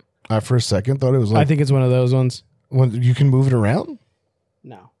wrecked. I for a second thought it was like I think it's one of those ones. when you can move it around.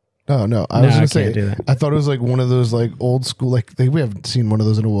 No. Oh no, I No, was I gonna say can't do that. I thought it was like one of those like old school we haven't seen one of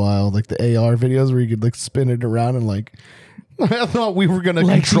those in a while, like the AR videos where you could like spin it around and like. I thought we were gonna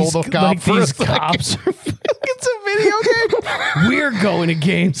control the cop for these a second. cops. It's a video game. We're going to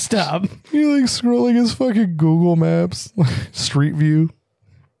GameStop. You're like scrolling his fucking Google Maps, Street View.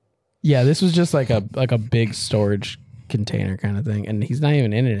 Yeah, this was just like a big storage container kind of thing, and he's not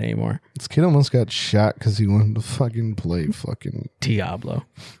even in it anymore. This kid almost got shot because he wanted to fucking play fucking Diablo.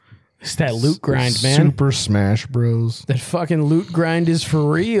 It's that loot grind, man. Super Smash Bros. That fucking loot grind is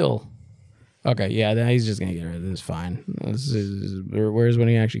for real. Okay, yeah, then he's just gonna get rid of this. Fine. Where's when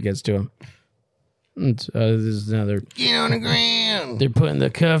he actually gets to him? This is another. Get on the ground. They're putting the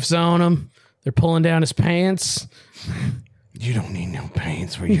cuffs on him. They're pulling down his pants. You don't need no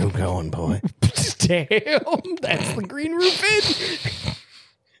pants where you're going, boy. Damn, that's the Green Roof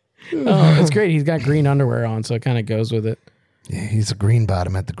Inn. Oh, it's great. He's got green underwear on, so it kind of goes with it. Yeah, he's a green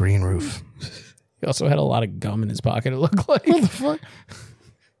bottom at the green roof. He also had a lot of gum in his pocket, it looked like. What the fuck?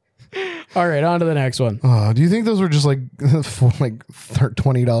 All right, on to the next one. Oh, do you think those were just like for like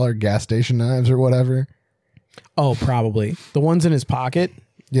 $20 gas station knives or whatever? Oh, probably. The ones in his pocket,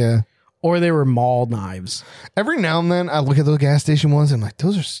 Yeah. or they were mall knives. Every now and then I look at those gas station ones and I'm like,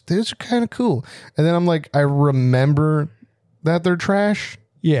 those are kind of cool. And then I'm like, I remember that they're trash.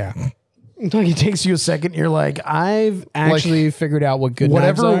 Yeah. Like it takes you a second. You're like, I've actually figured out what good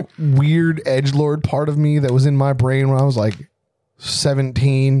knives Whatever are. weird edgelord part of me that was in my brain when I was like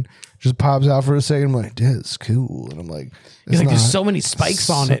 17 just pops out for a second. I'm like, that's cool. And I'm like, You're like, there's so many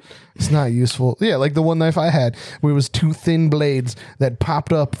spikes on it. It's not useful. Yeah, like the one knife I had where it was two thin blades that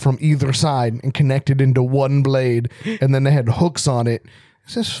popped up from either side and connected into one blade, and then they had hooks on it.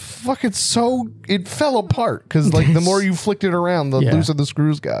 It's just fucking it fell apart because like the more you flicked it around, the Yeah. looser the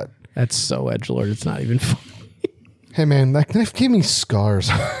screws got. That's so edgelord. It's not even funny. Hey man, that knife gave me scars.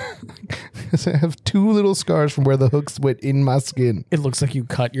 I have two little scars from where the hooks went in my skin. It looks like you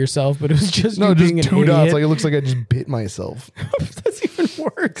cut yourself, but it was just No, you just being an two dots. idiot. Like it looks like I just bit myself. That's even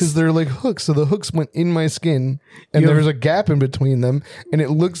worse. Because they're like hooks. So the hooks went in my skin and You have- there's a gap in between them. And it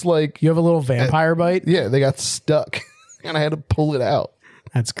looks like, You have a little vampire bite? yeah, they got stuck and I had to pull it out.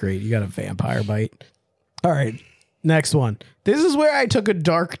 That's great. You got a vampire bite. All right. Next one. This is where I took a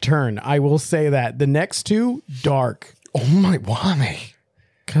dark turn. I will say that. The next two, dark. Oh my, why?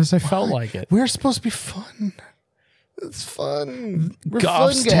 Because I felt like it. We're supposed to be fun. It's fun. We're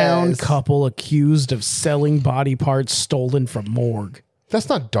fun Goffstown guys. couple accused of selling body parts stolen from morgue. That's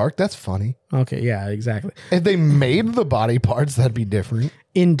not dark. That's funny. Okay, yeah, exactly. If they made the body parts, that'd be different.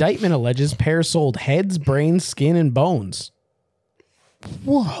 Indictment alleges pair sold heads, brains, skin, and bones.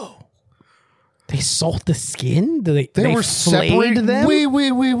 Whoa. They sold the skin? They were separating them?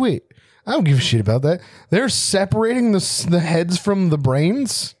 Wait. I don't give a shit about that. They're separating the heads from the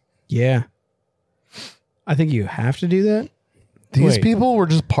brains. Yeah. I think you have to do that. These Wait. people were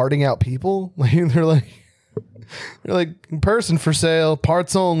just parting out people. Like they're like person for sale,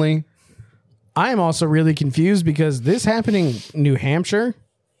 parts only. I am also really confused because this happened in New Hampshire,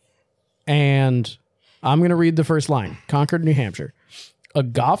 and I'm going to read the first line. Concord, New Hampshire. A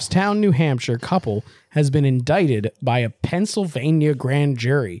Goffstown, New Hampshire couple has been indicted by a Pennsylvania grand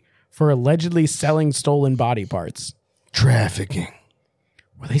jury for allegedly selling stolen body parts. Trafficking.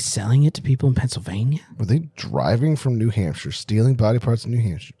 Were they selling it to people in Pennsylvania? Were they driving from New Hampshire, stealing body parts in New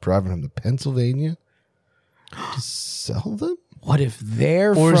Hampshire, driving them to Pennsylvania to sell them? What if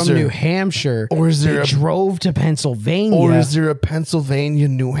they're Or is from there- New Hampshire? or is there they a- drove to Pennsylvania? Or is there a Pennsylvania,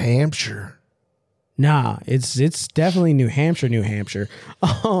 New Hampshire? Nah, it's definitely New Hampshire, New Hampshire.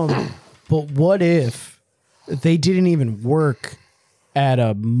 But what if they didn't even work at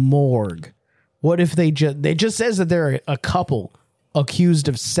a morgue? What if they just says that they're a couple accused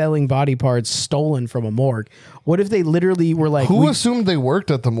of selling body parts stolen from a morgue? What if they literally were like, Who assumed they worked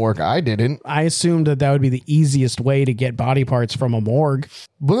at the morgue? I didn't. I assumed that would be the easiest way to get body parts from a morgue.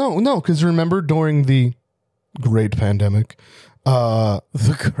 Well, no, because remember during the Great Pandemic, The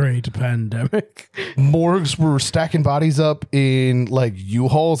Great Pandemic. morgues were stacking bodies up in like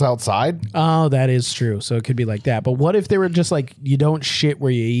U-Hauls outside. Oh, that is true. So it could be like that. But what if they were just like, you don't shit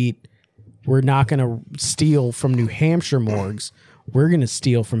where you eat? We're not going to steal from New Hampshire morgues. We're going to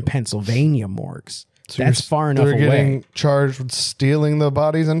steal from Pennsylvania morgues. So That's far enough they're away. getting charged with stealing the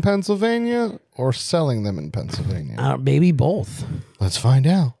bodies in Pennsylvania or selling them in Pennsylvania. Maybe both. Let's find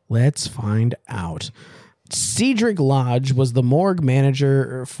out. Let's find out. Cedric Lodge was the morgue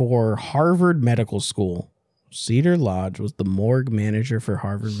manager for Harvard Medical School. Cedar Lodge was the morgue manager for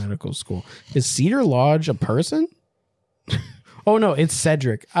Harvard Medical School. Is Cedar Lodge a person? Oh, no, it's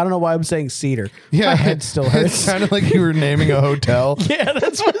Cedric. I don't know why I'm saying Cedar. My head still It hurts. sounded like you were naming a hotel. Yeah,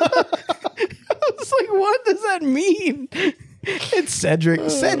 that's what I was like, what does that mean? It's Cedric.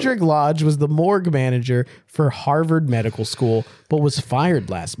 Cedric Lodge was the morgue manager for Harvard Medical School, but was fired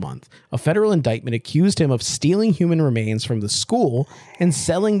last month. A federal indictment accused him of stealing human remains from the school and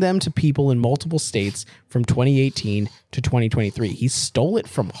selling them to people in multiple states from 2018 to 2023. He stole it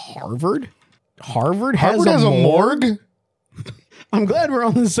from Harvard? Harvard has a morgue? I'm glad we're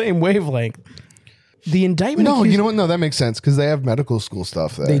on the same wavelength. The indictment. No, accused- you know what? No, that makes sense because they have medical school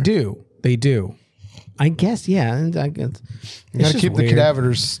stuff there. They do. They do. I guess, yeah. I guess. You gotta keep the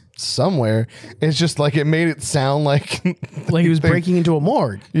cadavers somewhere. It's just like it made it sound like Like he was breaking into a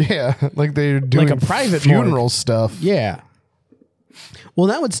morgue. yeah, like they're doing Like a private funeral morgue. stuff. Yeah. Well,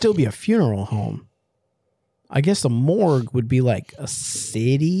 that would still be a funeral home. I guess a morgue would be like a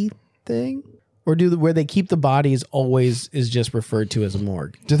city thing. Or where they keep the bodies always is just referred to as a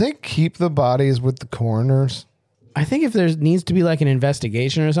morgue. Do they keep the bodies with the coroners? I think if there needs to be like an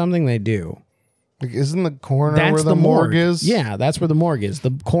investigation or something, they do. Like, isn't the coroner That's where the the morgue is? Yeah, that's where the morgue is.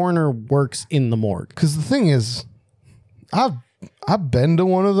 The coroner works in the morgue. Because the thing is, I've been to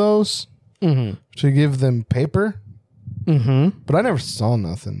one of those to give them paper, but I never saw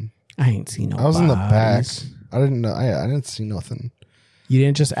nothing. I ain't seen no I was in the back. bodies. I didn't know. I didn't see nothing. You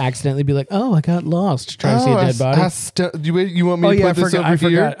didn't just accidentally be like, "Oh, I got lost trying to see a dead body." You want me to put this over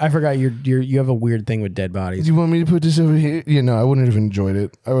here? I forgot. You have a weird thing with dead bodies. Do you want me to put this over here? You know, I wouldn't have enjoyed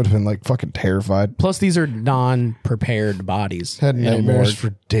it. I would have been like fucking terrified. Plus, these are non-prepared bodies. Had in a nightmares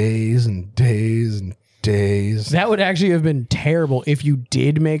morgue. for days and days and days. That would actually have been terrible if you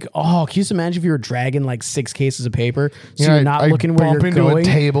did make. Oh, can you just imagine if you were dragging like 6 cases of paper, so you're not looking where bump you're into going,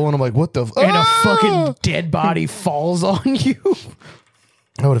 a table and I'm like, what the? and a fucking dead body falls on you.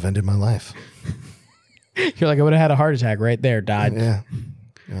 I would have ended my life. You're like, I would have had a heart attack right there, died. Yeah,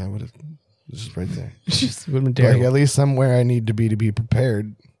 I would have. Just right there. Just would have been Like terrible. at least somewhere I need to be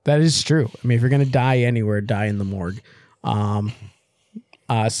prepared. That is true. I mean, if you're going to die anywhere, die in the morgue.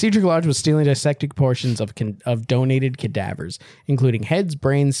 Cedric Lodge was stealing dissected portions of donated cadavers, including heads,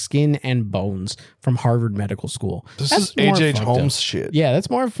 brains, skin, and bones from Harvard Medical School. This That's is more H.H. fucked Holmes up. shit. Yeah, that's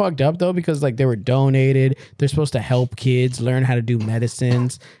more fucked up though, because like they were donated. They're supposed to help kids learn how to do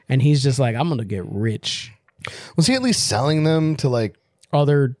medicines, and he's just like, I'm gonna get rich. Was he at least selling them to like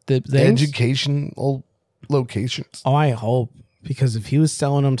Other things? educational locations? Oh, I hope, because if he was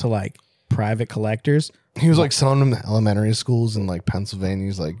selling them to like private collectors. He was like selling them to elementary schools in like Pennsylvania.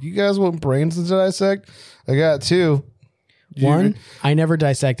 He's like, you guys want brains to dissect? I got 2. One, I never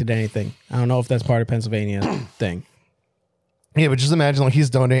dissected anything. I don't know if that's part of Pennsylvania thing. Yeah, but just imagine like he's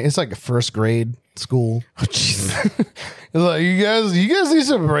donating. It's like a first grade school. Oh, jeez. It's like you guys need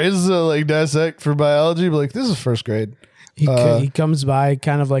some phrases to like dissect for biology. But like this is first grade. He comes by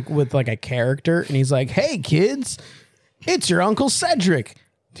kind of like with like a character, and he's like, "Hey kids, it's your Uncle Cedric.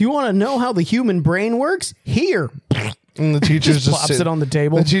 Do you want to know how the human brain works? Here." And the teacher's just Plops it on the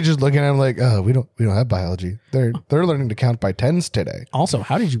table. The teacher's looking at him like, "Oh, we don't have biology. They're learning to count by tens today. Also,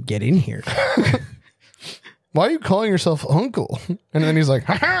 how did you get in here? Why are you calling yourself uncle?" And then he's like,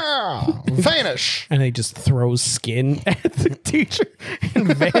 "Ha ha, vanish." And he just throws skin at the teacher and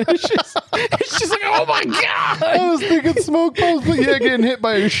vanishes. It's just like, oh my God. I was thinking smoke bombs, but yeah, getting hit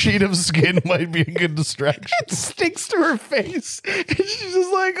by a sheet of skin might be a good distraction. It sticks to her face. And she's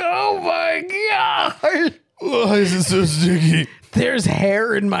just like, oh my God. Why is it so sticky? There's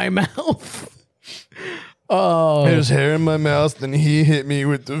hair in my mouth. Oh, There's hair in my mouth, then he hit me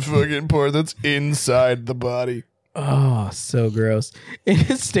with the fucking part that's inside the body. oh, so gross. In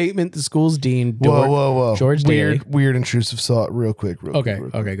his statement, the school's dean, Whoa. George Daly. Weird intrusive thought real quick.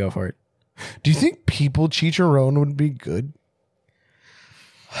 Okay, go for it. Do you think people chicharron would be good?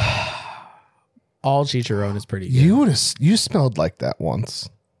 All chicharron is pretty good. You smelled like that once.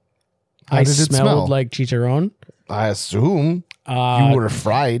 How I did it smelled smell? like chicharron. I assume you were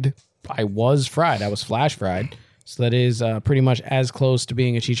fried. I was fried. I was flash fried. So that is pretty much as close to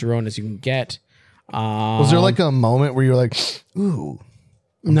being a chicharron as you can get. Was there like a moment where you're like, ooh,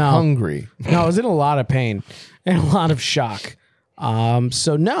 No. hungry? No, I was in a lot of pain and a lot of shock.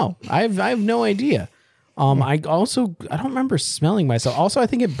 So no, I have no idea. I don't remember smelling myself. Also, I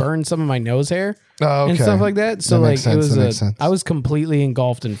think it burned some of my nose hair Oh, okay. and stuff like that. So That like makes sense, that makes sense. I was completely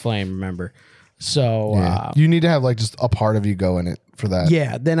engulfed in flame. Remember? So Yeah. You need to have like just a part of you go in it for that.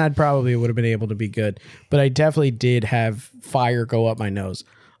 yeah, then I'd probably would have been able to be good. But I definitely did have fire go up my nose.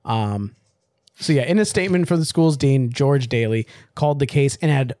 So yeah, in a statement for the school's dean, George Daly called the case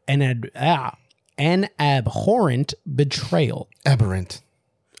an abhorrent betrayal. Aberrant.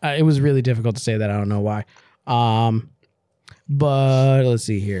 It was really difficult to say that. I don't know why. But let's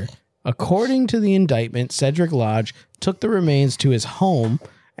see here. According to the indictment, Cedric Lodge took the remains to his home,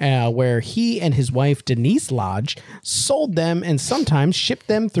 where he and his wife, Denise Lodge, sold them and sometimes shipped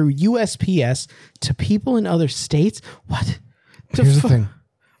them through USPS to people in other states. What? Here's the thing.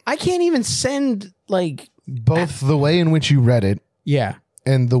 I can't even send, like... Both the way in which you read it Yeah.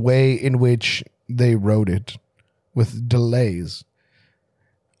 and the way in which they wrote it with delays.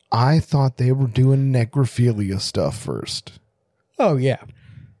 I thought they were doing necrophilia stuff first. Oh, yeah.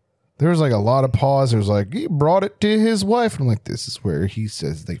 There was like a lot of pause. There was like, he brought it to his wife. And I'm like, this is where he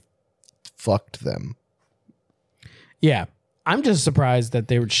says they fucked them. Yeah. I'm just surprised that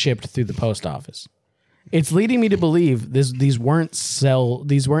they were shipped through the post office. It's leading me to believe these weren't sold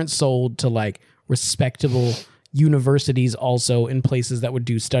to like respectable universities also in places that would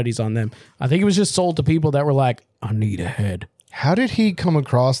do studies on them. I think it was just sold to people that were like, I need a head. How did he come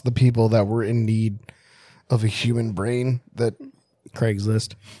across the people that were in need of a human brain? That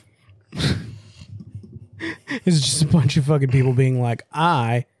Craigslist. It's just a bunch of fucking people being like,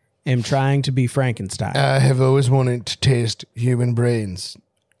 I am trying to be Frankenstein. I have always wanted to taste human brains.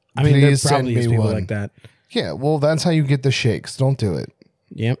 I mean, there Please send probably is me people one. like that. Yeah, well, that's how you get the shakes. Don't do it.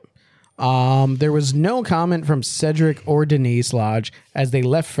 Yep. There was no comment from Cedric or Denise Lodge as they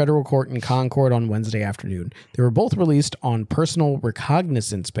left federal court in Concord on Wednesday afternoon. They were both released on personal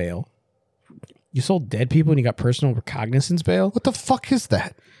recognizance bail. You sold dead people and you got personal recognizance bail? What the fuck is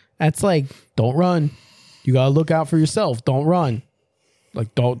that? That's like, don't run. You gotta look out for yourself. Don't run.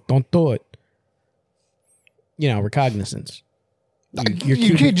 Like, don't do it. You know, recognizance.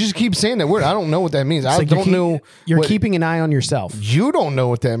 You can't just keep saying that word. I don't know what that means. I don't know. You're keeping an eye on yourself. You don't know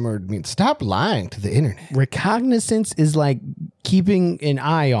what that word means. Stop lying to the internet. Recognizance is like keeping an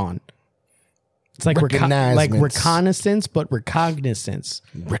eye on. It's like Recognizements. reconnaissance, but recognizance.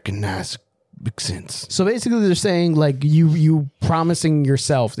 Recognize makes sense. So basically, they're saying like you promising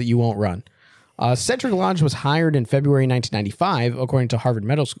yourself that you won't run. Cedric Lodge was hired in February 1995, according to Harvard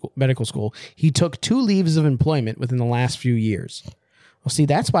Medical School. He took 2 leaves of employment within the last few years. Well, see,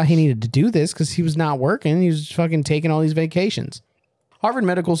 that's why he needed to do this, because he was not working. He was fucking taking all these vacations. Harvard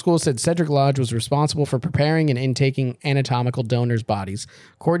Medical School said Cedric Lodge was responsible for preparing and intaking anatomical donors' bodies,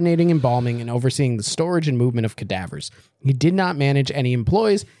 coordinating embalming, and overseeing the storage and movement of cadavers. He did not manage any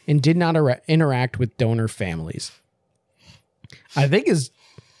employees and did not interact with donor families. I think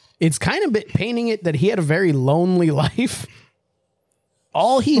it's kind of painting it that he had a very lonely life.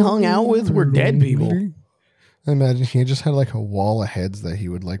 All he hung out with were dead people. I imagine he just had like a wall of heads that he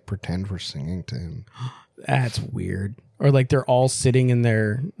would like pretend were singing to him. That's weird. Or like they're all sitting in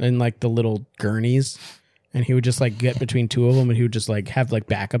like the little gurneys And he would just like get between two of them, and he would just like have like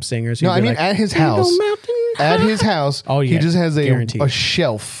backup singers. He'd No, I be mean like, at his "Ain't no house. mountain At high." his house, Oh, yeah, he just has guaranteed. a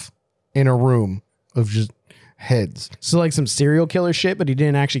shelf in a room of just heads. So like some serial killer shit, but he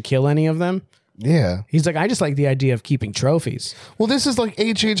didn't actually kill any of them. Yeah. He's like, I just like the idea of keeping trophies. Well, this is like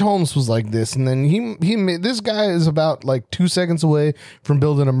H.H. Holmes was like this, and then this guy is about like 2 seconds away from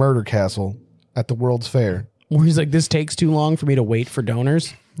building a murder castle at the World's Fair. Where he's like, this takes too long for me to wait for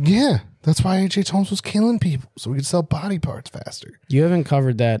donors. Yeah, that's why H.H. Holmes was killing people so we could sell body parts faster. You haven't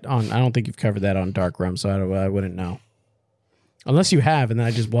covered that on. I don't think you've covered that on Dark Rum, so I wouldn't know. Unless you have, and then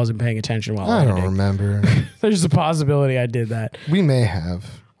I just wasn't paying attention while I don't editing. remember. There's a possibility I did that. We may have.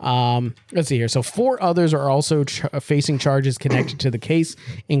 Let's see here. So 4 others are also facing charges connected to the case,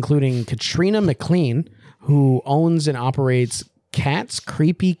 including Katrina McLean, who owns and operates Cat's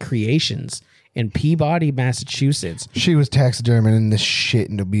Creepy Creations in Peabody, Massachusetts. She was taxiderming this shit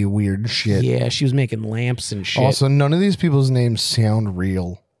into be weird shit. Yeah, she was making lamps and shit. Also, none of these people's names sound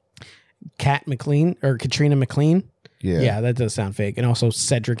real. Cat McLean or Katrina McLean. Yeah. Yeah, that does sound fake. And also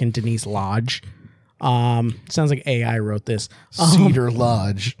Cedric and Denise Lodge. Sounds like AI wrote this. Cedar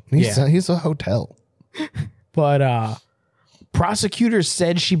Lodge. He's a hotel. But prosecutors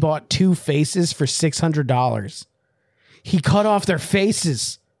said she bought 2 faces for $600. He cut off their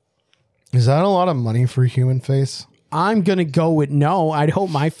faces. Is that a lot of money for a human face? I'm going to go with no. I'd hope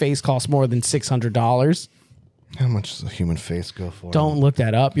my face costs more than $600. How much does a human face go for? Don't look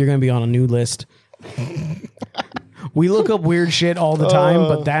that up. You're going to be on a new list. We look up weird shit all the time,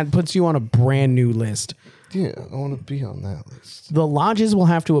 but that puts you on a brand new list. Yeah, I want to be on that list. The lodges will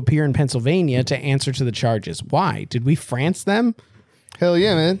have to appear in Pennsylvania to answer to the charges. Why? Did we France them? Hell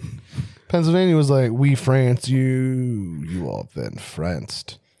yeah, man. Pennsylvania was like, we France you. You all been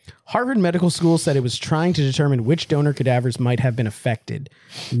Franced. Harvard Medical School said it was trying to determine which donor cadavers might have been affected.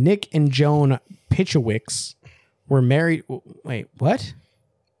 Nick and Joan Pichowicz were married. Wait, what?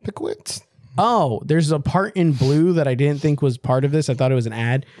 Pickwits. Oh, there's a part in blue that I didn't think was part of this. I thought it was an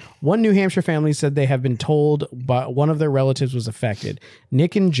ad. One New Hampshire family said they have been told but one of their relatives was affected.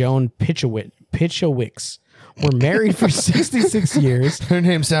 Nick and Joan Pichowicz were married for 66 years. Her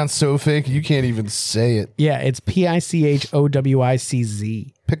name sounds so fake, you can't even say it. Yeah, it's Pichowicz.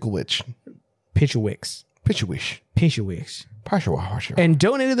 Picklewitch. Pichowicz. Pitchwish. Pichowicz. Parshawa. And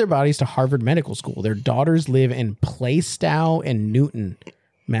donated their bodies to Harvard Medical School. Their daughters live in Plaistow and Newton,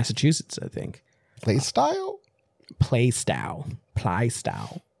 Massachusetts, I think. Playstyle? Plaistow.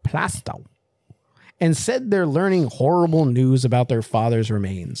 And said they're learning horrible news about their father's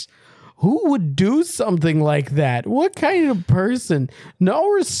remains. Who would do something like that? What kind of person? No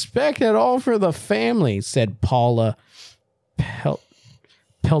respect at all for the family, said Paula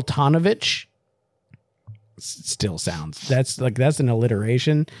Peltonovich. Still sounds, that's an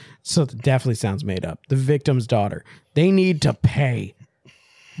alliteration, so it definitely sounds made up. The victim's daughter. They need to pay.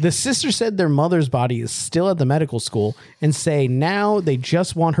 The sister said their mother's body is still at the medical school and say now they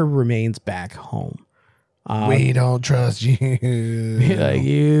just want her remains back home. We don't trust you. Like,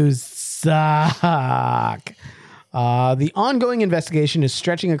 you suck. The ongoing investigation is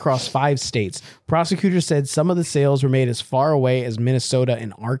stretching across 5 states. Prosecutors said some of the sales were made as far away as Minnesota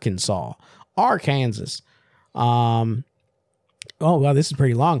and Arkansas. Oh, wow, this is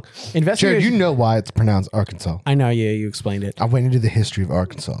pretty long. Jared, you know why it's pronounced Arkansas. I know, yeah, you explained it. I went into the history of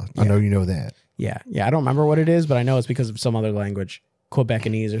Arkansas. I know you know that. Yeah, I don't remember what it is, but I know it's because of some other language,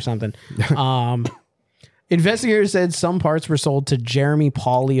 Quebecanese or something. Investigators said some parts were sold to Jeremy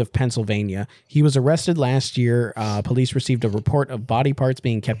Pauley of Pennsylvania. He was arrested last year. Police received a report of body parts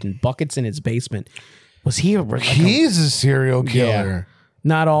being kept in buckets in his basement. Was he He's a serial killer. Yeah.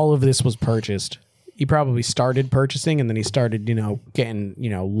 Not all of this was purchased. He probably started purchasing and then he started, getting,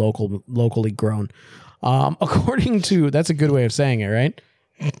 locally grown. According to, that's a good way of saying it, right?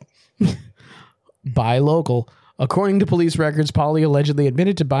 Buy local. According to police records, Pauley allegedly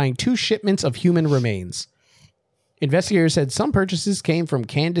admitted to buying 2 shipments of human remains. Investigators said some purchases came from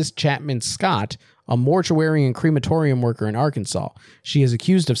Candace Chapman Scott, a mortuary and crematorium worker in Arkansas. She is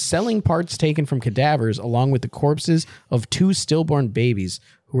accused of selling parts taken from cadavers along with the corpses of 2 stillborn babies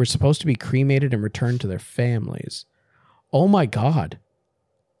who were supposed to be cremated and returned to their families. Oh my God.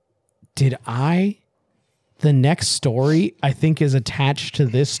 The next story, I think, is attached to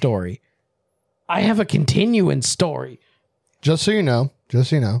this story. I have a continuing story. Just so you know,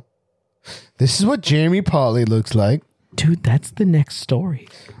 this is what Jeremy Pauley looks like. Dude, that's the next story.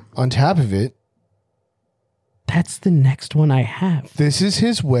 On top of it, that's the next one I have. This is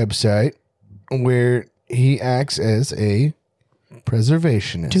his website where he acts as a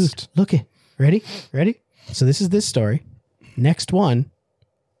preservationist. Dude, look it. Ready? So this is this story. Next one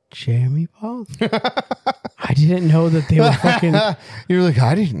Jeremy Paul? I didn't know that they were fucking... You're like,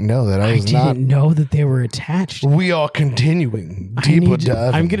 I didn't know that. I didn't know that they were attached. We are continuing. Deeper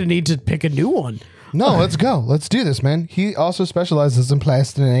dive. I'm going to need to pick a new one. No, let's go. Let's do this, man. He also specializes in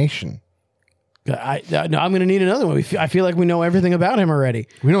plastination. No, I'm going to need another one. I feel like we know everything about him already.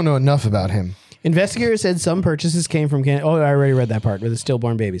 We don't know enough about him. Investigators said some purchases came from Canada. Oh, I already read that part with the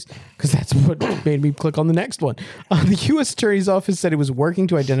stillborn babies because that's what made me click on the next one. The U.S. Attorney's Office said it was working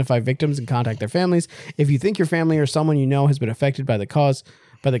to identify victims and contact their families. If you think your family or someone you know has been affected by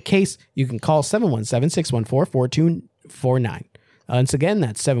the case, you can call 717-614-4249. Once again,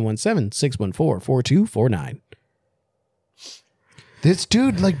 that's 717-614-4249. This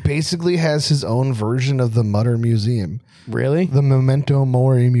dude basically has his own version of the Mutter Museum. Really? The Memento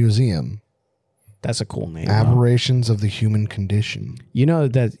Mori Museum. That's a cool name. Aberrations of the Human Condition. You know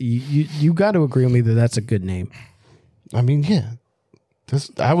that you got to agree with me that that's a good name. I mean, yeah.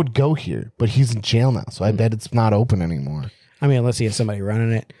 I would go here, but he's in jail now, so I bet it's not open anymore. I mean, unless he has somebody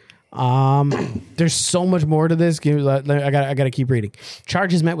running it. There's so much more to this. I got to keep reading.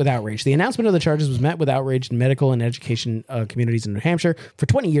 Charges met with outrage. The announcement of the charges was met with outrage in medical and education communities in New Hampshire. For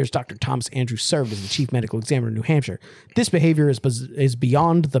 20 years, Dr. Thomas Andrews served as the chief medical examiner in New Hampshire. This behavior is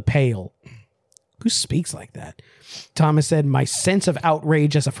beyond the pale. Who speaks like that? Thomas said, my sense of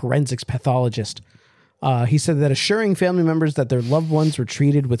outrage as a forensics pathologist. He said that assuring family members that their loved ones were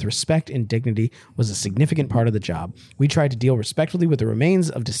treated with respect and dignity was a significant part of the job. We tried to deal respectfully with the remains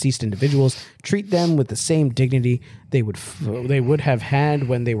of deceased individuals, treat them with the same dignity they would have had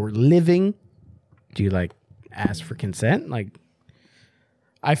when they were living. Do you ask for consent?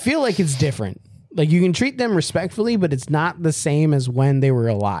 I feel like it's different. You can treat them respectfully, but it's not the same as when they were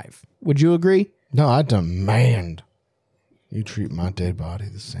alive. Would you agree? No, I demand you treat my dead body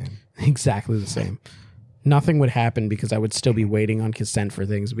the same. Exactly the same. Nothing would happen because I would still be waiting on consent for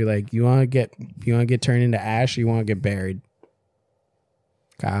things. Be like, you want to get turned into ash, or you want to get buried?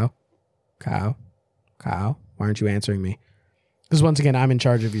 Kyle, why aren't you answering me? Because once again, I'm in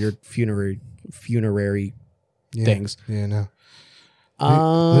charge of your funerary things. Yeah, no.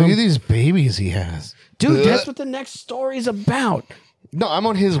 Look at these babies he has. Dude, that's what the next story is about. No, I'm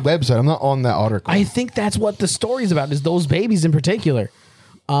on his website. I'm not on that article. I think that's what the story's about, is those babies in particular.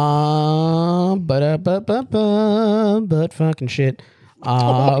 But fucking shit.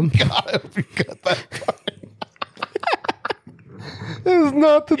 Oh my God, I hope you got that part. This is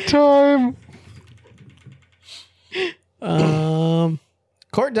not the time.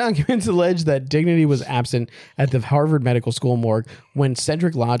 Court documents allege that dignity was absent at the Harvard Medical School morgue when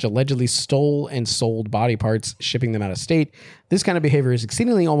Cedric Lodge allegedly stole and sold body parts, shipping them out of state. This kind of behavior is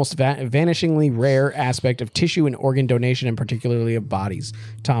exceedingly, almost vanishingly rare aspect of tissue and organ donation, and particularly of bodies,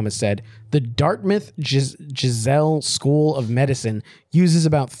 Thomas said. The Dartmouth Giselle School of Medicine uses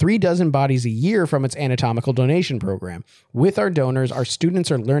about 36 bodies a year from its anatomical donation program. With our donors, our students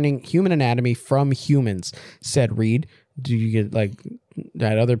are learning human anatomy from humans, said Reed. Do you get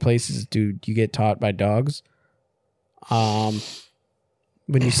at other places? Do you get taught by dogs? When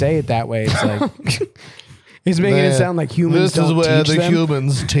you say it that way, it's like it's making it sound like humans. This is where the them.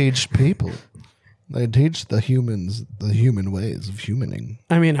 humans teach people. They teach the humans the human ways of humaning.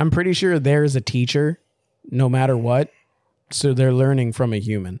 I mean, I'm pretty sure there's a teacher, no matter what, so they're learning from a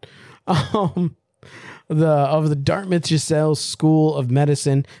human. The Dartmouth Giselle School of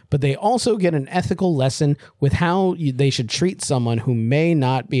Medicine, but they also get an ethical lesson with how they should treat someone who may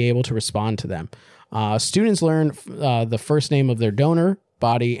not be able to respond to them. Students learn the first name of their donor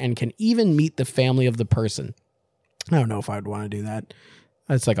body and can even meet the family of the person. I don't know if I would want to do that.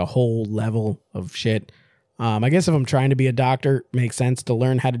 That's like a whole level of shit. I guess if I'm trying to be a doctor, it makes sense to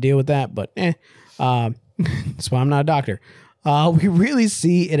learn how to deal with that, but that's why I'm not a doctor. We really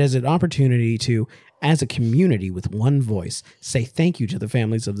see it as an opportunity to, as a community with one voice, say thank you to the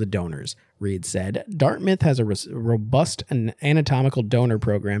families of the donors, Reed said. Dartmouth has a robust and anatomical donor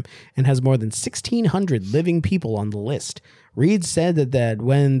program and has more than 1,600 living people on the list. Reed said that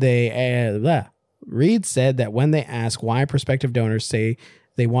when they ask why prospective donors say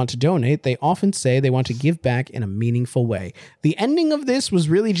they want to donate, they often say they want to give back in a meaningful way. The ending of this was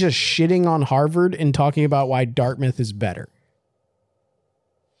really just shitting on Harvard and talking about why Dartmouth is better.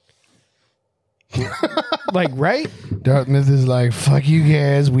 Right? Dartmouth is like, fuck you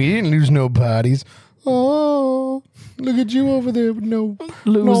guys. We didn't lose no bodies. Oh, look at you over there with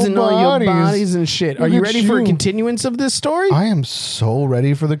losing no all bodies. your bodies and shit. Are Look you at ready for a you. continuance of this story? I am so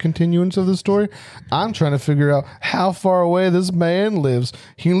ready for the continuance of the story. I'm trying to figure out how far away this man lives.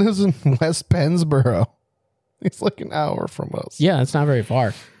 He lives in West Pennsboro. It's like an hour from us. Yeah, it's not very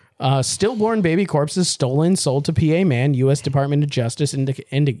far. Stillborn baby corpses stolen, sold to PA man, U.S. Department of Justice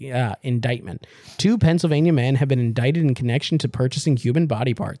indictment. 2 Pennsylvania men have been indicted in connection to purchasing human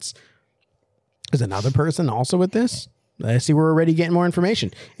body parts. Is another person also with this? Let's see, we're already getting more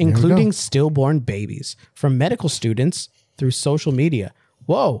information, including stillborn babies from medical students through social media.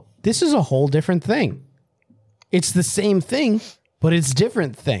 Whoa, this is a whole different thing. It's the same thing, but it's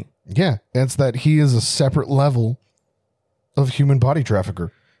different thing. Yeah, it's that he is a separate level of human body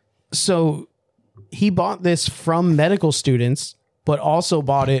trafficker. So he bought this from medical students, but also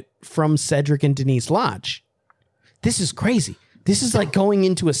bought it from Cedric and Denise Lodge. This is crazy. This is like going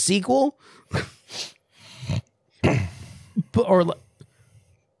into a sequel.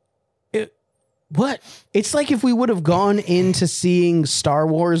 What? It's like if we would have gone into seeing Star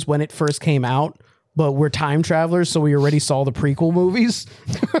Wars when it first came out, but we're time travelers, so we already saw the prequel movies.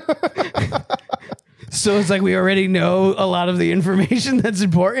 So it's like we already know a lot of the information that's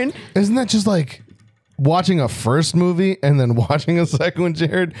important. Isn't that just like watching a first movie and then watching a second one,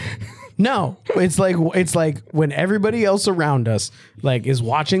 Jared? No, it's like when everybody else around us like is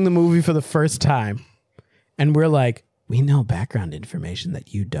watching the movie for the first time, and we're like, we know background information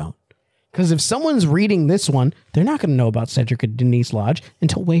that you don't. Because if someone's reading this one, they're not going to know about Cedric and Denise Lodge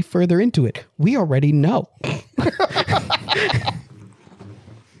until way further into it. We already know.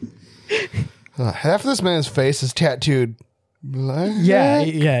 Half of this man's face is tattooed black. Yeah.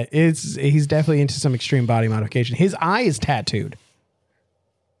 He's definitely into some extreme body modification. His eye is tattooed.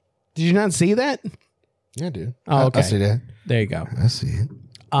 Did you not see that? Yeah, dude. Oh, okay. I see that. There you go. I see it.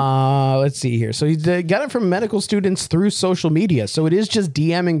 Let's see here. So he got it from medical students through social media. So it is just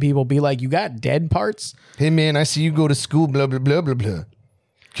DMing people, be like, you got dead parts? Hey, man, I see you go to school, blah, blah, blah, blah, blah.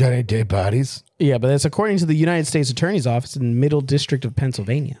 Got any dead bodies? Yeah, but that's according to the United States Attorney's Office in the Middle District of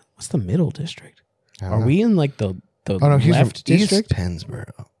Pennsylvania. What's the Middle District? Are we in like the he's left from district? East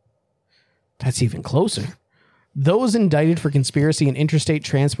Pennsboro. That's even closer. Those indicted for conspiracy and interstate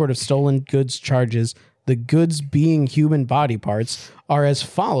transport of stolen goods charges, the goods being human body parts, are as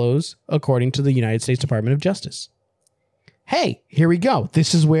follows, according to the United States Department of Justice. Hey, here we go.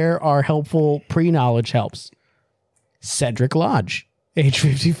 This is where our helpful pre-knowledge helps. Cedric Lodge, age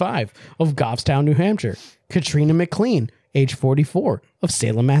 55, of Goffstown, New Hampshire. Katrina McLean, age 44, of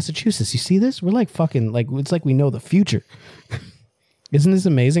Salem, Massachusetts. You see this? We're like fucking, like, it's like we know the future. Isn't this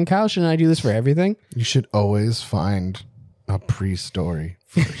amazing, Kyle? Shouldn't I do this for everything? You should always find a pre-story.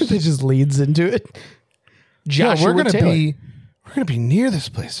 It just leads into it. Joshua we're gonna Taylor. be near this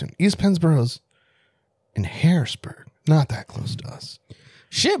place soon. East Pennsboro's in Harrisburg, not that close to us.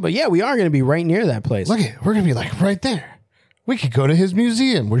 Shit, but yeah, we are going to be right near that place. Look at, we're gonna be like right there. We could go to his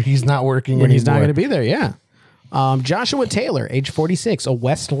museum where he's not working when anymore. he's not going to be there, yeah. Joshua Taylor, age 46, of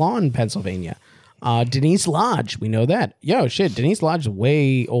West Lawn, Pennsylvania. Denise Lodge, we know that. Yo, shit, Denise Lodge is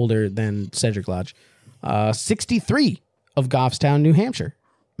way older than Cedric Lodge. 63, of Goffstown, New Hampshire.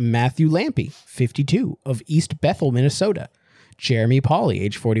 Matthew Lampy, 52, of East Bethel, Minnesota. Jeremy Pauley,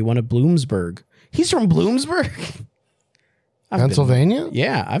 age 41, of Bloomsburg. He's from Bloomsburg? Pennsylvania?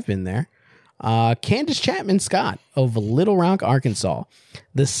 Yeah, I've been there. Candace Chapman Scott of Little Rock, Arkansas.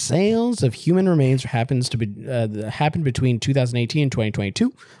 The sales of human remains happened between 2018 and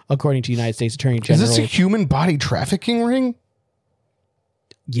 2022, according to United States Attorney General. Is this a human body trafficking ring?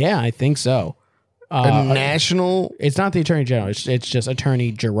 Yeah, I think so. A national? It's not the Attorney General. It's just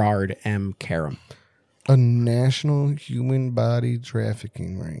Attorney Gerard M. Karam. A national human body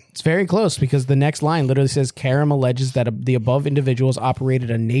trafficking ring. It's very close because the next line literally says Karam alleges that the above individuals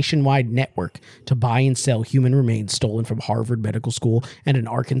operated a nationwide network to buy and sell human remains stolen from Harvard Medical School and an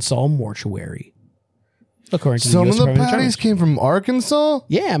Arkansas mortuary. According to some the US of the Department of bodies Justice. came from Arkansas?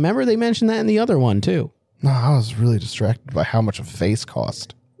 Yeah, remember they mentioned that in the other one too. No, I was really distracted by how much a face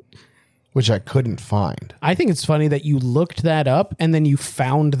cost, which I couldn't find. I think it's funny that you looked that up and then you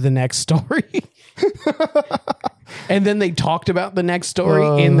found the next story. And then they talked about the next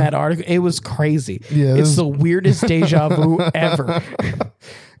story in that article. It was crazy. Yeah, it's the weirdest deja vu ever.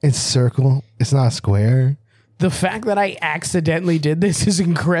 It's circle. It's not a square. The fact that I accidentally did this is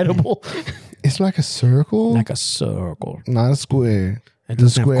incredible. It's like a circle, Like a circle. not a square. It The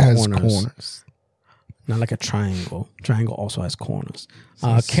doesn't have square has corners. corners. Not like a triangle. Triangle also has corners.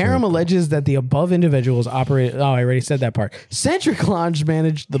 Karam alleges that the above individuals operated... Oh, I already said that part. Cedric Lodge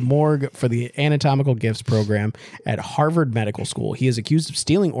managed the morgue for the anatomical gifts program at Harvard Medical School. He is accused of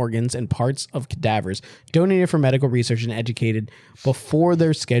stealing organs and parts of cadavers donated for medical research and educated before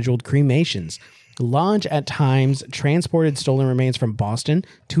their scheduled cremations. Lodge at times transported stolen remains from Boston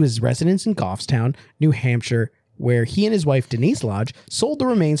to his residence in Goffstown, New Hampshire, where he and his wife, Denise Lodge, sold the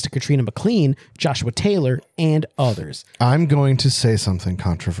remains to Katrina McLean, Joshua Taylor, and others. I'm going to say something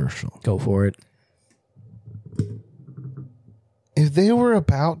controversial. Go for it. If they were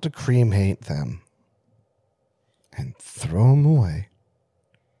about to cremate them and throw them away,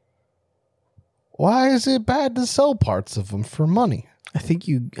 why is it bad to sell parts of them for money? I think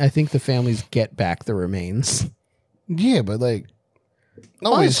the families get back the remains. Yeah, but like,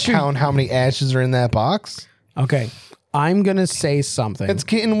 always count how many ashes are in that box. Okay, I'm going to say something. It's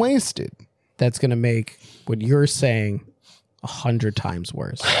getting wasted. That's going to make what you're saying 100 times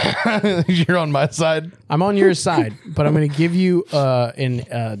worse. You're on my side. I'm on your side, but I'm going to give you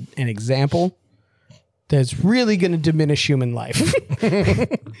an example that's really going to diminish human life.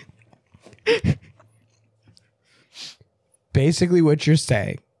 Basically, what you're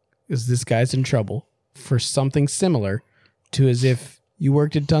saying is this guy's in trouble for something similar to as if you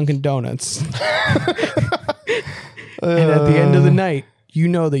worked at Dunkin' Donuts. And at the end of the night, you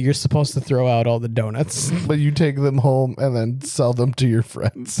know that you're supposed to throw out all the donuts. But you take them home and then sell them to your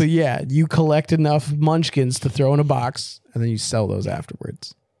friends. So yeah, you collect enough munchkins to throw in a box, and then you sell those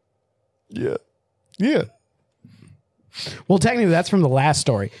afterwards. Yeah. Yeah. Well, technically, that's from the last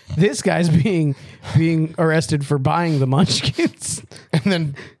story. This guy's being arrested for buying the munchkins. And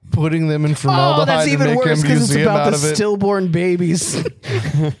then putting them in formaldehyde that's to even make worse a because it's museum about out the of it. stillborn babies.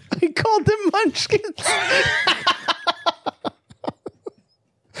 He called them munchkins.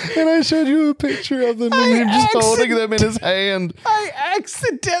 And I showed you a picture of them and him just holding them in his hand. I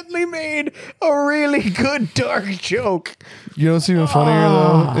accidentally made a really good dark joke. You know what's even funnier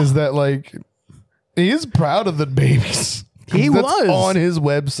though is that like he is proud of the babies. He That's was on his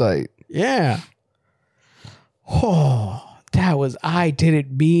website. Yeah. Oh, I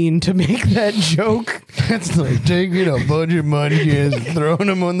didn't mean to make that joke. It's like taking a bunch of munchkins, throwing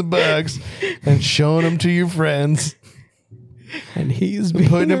them on the box, and showing them to your friends. And he's being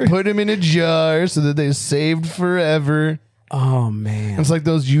Put them in a jar so that they're saved forever. Oh man. It's like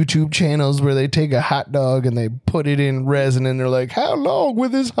those YouTube channels where they take a hot dog and they put it in resin and they're like, how long will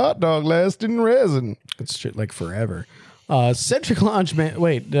this hot dog last in resin? It's like forever. Cedric Lodge, man.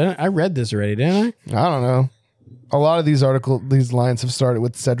 Wait, I read this already, didn't I don't know. A lot of these lines have started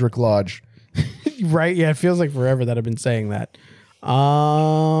with Cedric Lodge. I? Right? Yeah, it feels like forever that I've been saying that.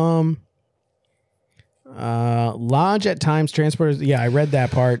 Lodge at times transporters. Yeah, I read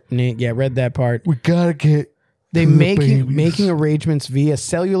that part. Yeah, read that part. We gotta get They the making babies. arrangements via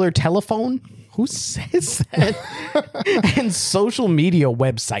cellular telephone. Who says that? And social media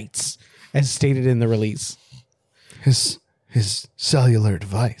websites, as stated in the release. his cellular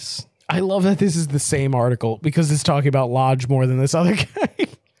device. I love that this is the same article because it's talking about Lodge more than this other guy.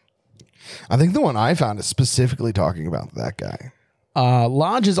 I think the one I found is specifically talking about that guy.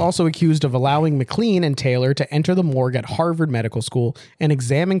 Lodge is also accused of allowing McLean and Taylor to enter the morgue at Harvard Medical School and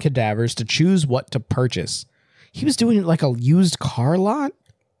examine cadavers to choose what to purchase. He was doing it like a used car lot?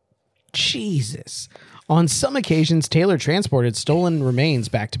 Jesus. On some occasions, Taylor transported stolen remains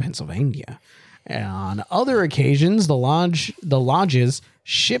back to Pennsylvania. On other occasions, the lodges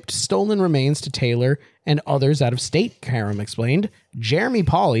shipped stolen remains to Taylor and others out of state, Karam explained. Jeremy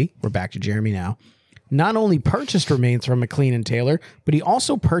Pauley, we're back to Jeremy now, not only purchased remains from McLean and Taylor, but he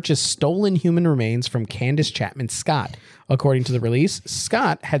also purchased stolen human remains from Candace Chapman Scott. According to the release,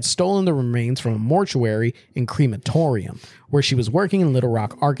 Scott had stolen the remains from a mortuary and crematorium, where she was working in Little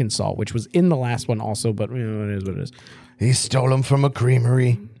Rock, Arkansas, which was in the last one also, but you know, it is what it is. He stole them from a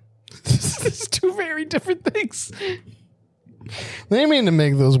creamery. It's two very different things. They mean to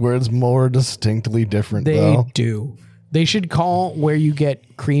make those words more distinctly different, They though. do. They should call where you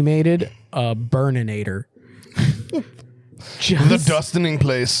get cremated a burninator. The dustining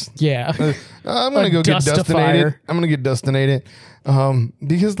place. Yeah. I'm gonna go get dustifier. dustinated. I'm gonna get dustinated.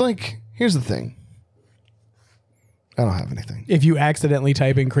 Because like, here's the thing. I don't have anything. If you accidentally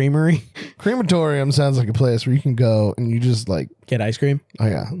type in creamery, Crematorium sounds like a place where you can go and you just like, get ice cream. oh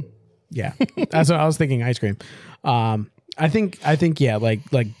yeah, Yeah. That's what I was thinking, ice cream. I think yeah, like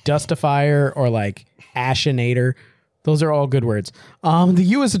dustifier or like ashinator. Those are all good words. The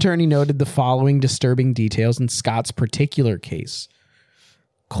U.S. attorney noted the following disturbing details in Scott's particular case.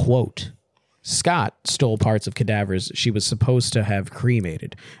 Quote, Scott stole parts of cadavers she was supposed to have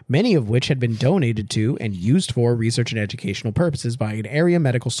cremated, many of which had been donated to and used for research and educational purposes by an area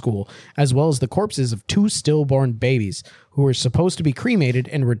medical school, as well as the corpses of 2 stillborn babies who were supposed to be cremated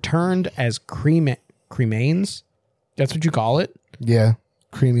and returned as cremains. That's what you call it? yeah,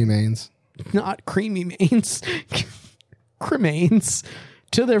 creamy mains. Not creamy mains. Cremains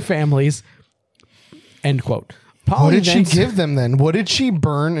to their families. End quote. What did she then- give them then? What did she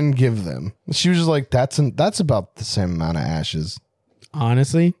burn and give them? She was just like, that's about the same amount of ashes.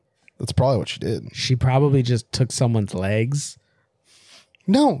 Honestly, That's probably what she did. she probably just took someone's legs.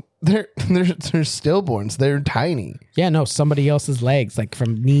 No, they're stillborns. They're tiny. Yeah, no, somebody else's legs, like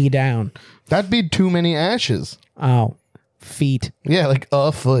from knee down. That'd be too many ashes. Oh, feet. Yeah, like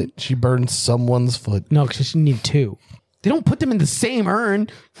a foot. She burned someone's foot. No, because you need two. They don't put them in the same urn.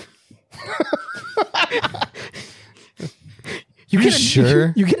 You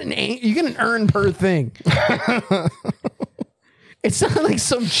sure? You get an urn per thing. It's not like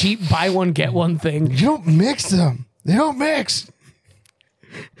some cheap buy one get one thing. You don't mix them. They don't mix.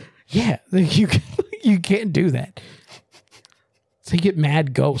 Yeah, you can't do that. So you get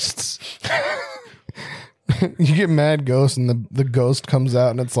mad ghosts. You get mad ghost, and the ghost comes out,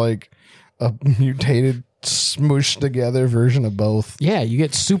 and it's like a mutated, smooshed together version of both. Yeah, you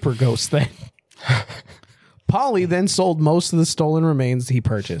get super ghosts then. Polly then sold most of the stolen remains he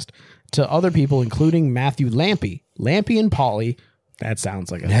purchased to other people, including Matthew Lampy. Lampy and Polly. That sounds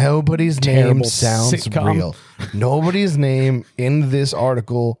like a Nobody's name terrible sounds sitcom. real. Nobody's name in this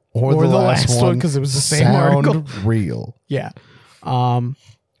article or the last one because it was the same sound article. real. Yeah.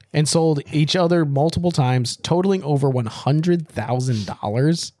 And sold each other multiple times, totaling over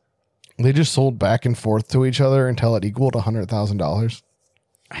 $100,000. They just sold back and forth to each other until it equaled $100,000.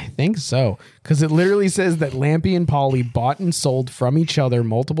 I think so. Because it literally says that Lampy and Polly bought and sold from each other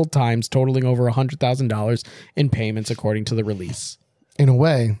multiple times, totaling over $100,000 in payments, according to the release. In a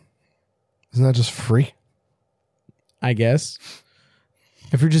way, isn't that just free? I guess.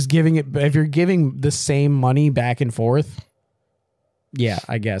 If you're giving the same money back and forth, yeah,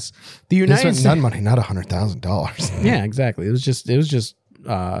 I guess. The They United spent States. none money, not $100,000. Yeah, exactly. It was just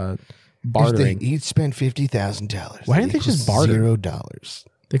bartering. They each spent $50,000. Why didn't they just barter? $0.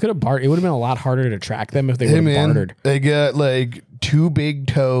 They could have bartered. It would have been a lot harder to track them if they would have bartered. They got like 2 big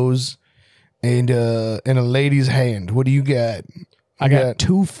toes and a lady's hand. What do you got? I got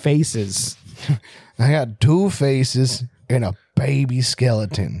 2 faces. I got 2 faces and a baby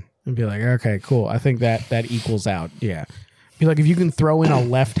skeleton. And be like, okay, cool. I think that equals out. Yeah. Be like, if you can throw in a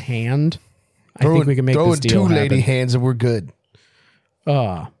left hand, I think we can make this deal 2 lady happen. hands and we're good.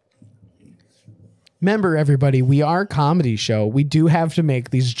 Remember, everybody, we are a comedy show. We do have to make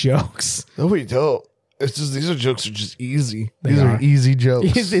these jokes. No, we don't. It's just these jokes are just easy. They These are. are easy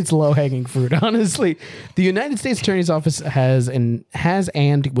jokes. It's low hanging fruit, honestly. The United States Attorney's Office has and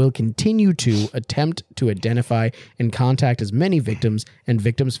will continue to attempt to identify and contact as many victims and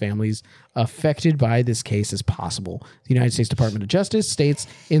victims' families affected by this case as possible. The United States Department of Justice states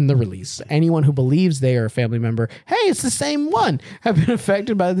in the release, anyone who believes they are a family member, hey, it's the same one, have been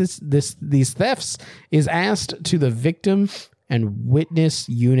affected by these thefts, is asked to the victim and witness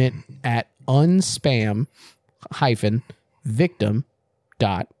unit at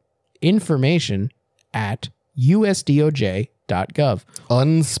unspam-information@usdoj.gov.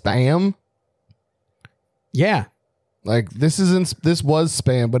 Unspam? Yeah. Like this was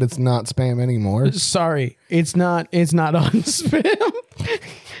spam, but it's not spam anymore. Sorry. It's not unspam.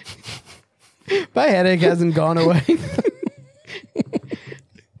 My headache hasn't gone away.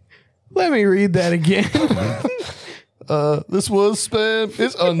 Let me read that again. This was spam.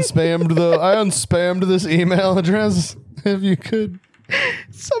 It's unspammed though. I unspammed this email address. If you could.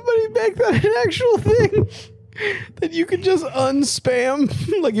 Somebody make that an actual thing that you could just unspam.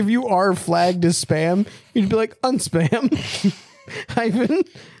 Like if you are flagged as spam, you'd be like unspam hyphen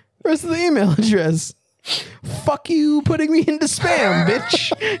rest of the email address. Fuck you putting me into spam,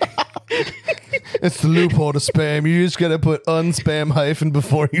 bitch. It's the loophole to spam. You just gotta put unspam hyphen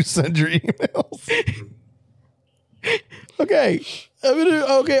before you send your emails. Okay.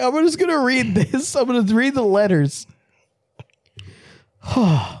 I'm just gonna read this. I'm gonna read the letters.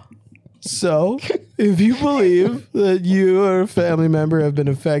 So, if you believe that you or a family member have been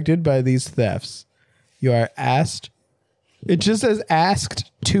affected by these thefts, you are asked. It just says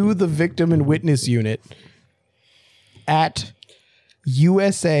asked to the victim and witness unit at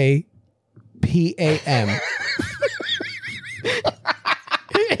USAPAM.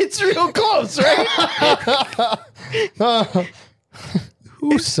 It's real close, right?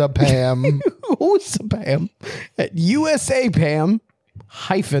 Usapam. USAPAM at USAPAM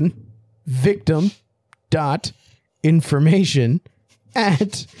hyphen victim dot information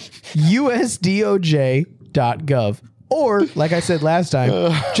at USDOJ.gov. Or, like I said last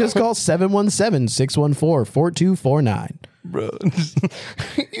time, just call 717-614-4249. Bro,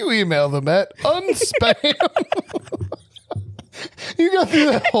 you email them at unspam. You got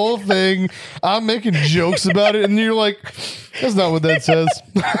through that whole thing. I'm making jokes about it, and you're like, that's not what that says.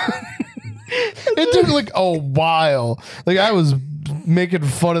 It took like a while. Like I was making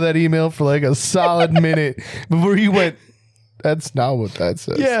fun of that email for like a solid minute before you went, that's not what that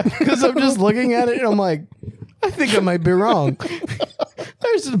says. Yeah, because I'm just looking at it and I'm like, I think I might be wrong.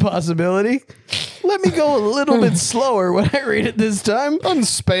 There's a possibility. Let me go a little bit slower when I read it this time.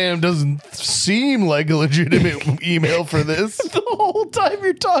 Unspam doesn't seem like a legitimate email for this. The whole time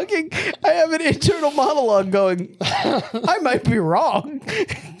you're talking, I have an internal monologue going, I might be wrong.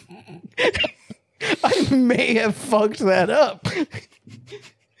 I may have fucked that up.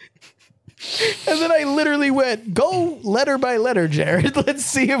 And then I literally went, go letter by letter, Jared. Let's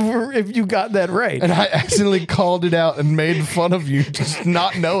see if you got that right. And I accidentally called it out and made fun of you just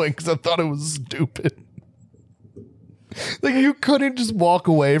not knowing because I thought it was stupid. Like you couldn't just walk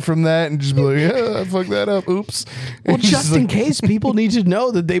away from that and just be like, yeah, I fucked that up. Oops. Well, And just in like, case people need to know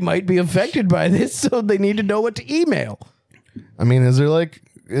that they might be affected by this, so they need to know what to email. I mean, is there like,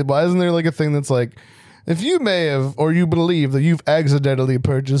 why isn't there like a thing that's like, if you may have, or you believe that you've accidentally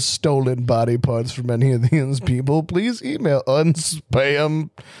purchased stolen body parts from any of these people, please email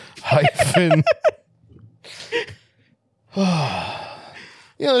unspam hyphen.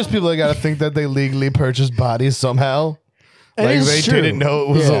 You know, there's people that got to think that they legally purchased bodies somehow. It Like is they true. didn't know it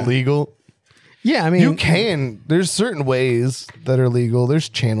was Yeah. illegal. Yeah, I mean, You can. There's certain ways that are legal. There's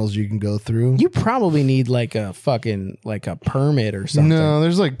channels you can go through. you probably need like a fucking like a permit or something. No,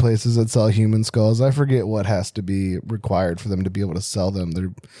 there's like places that sell human skulls. I forget what has to be required for them to be able to sell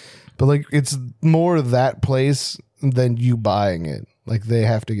them. But like it's more that place than you buying it. Like they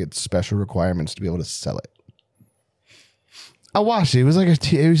have to get special requirements to be able to sell it. I watched it. It was like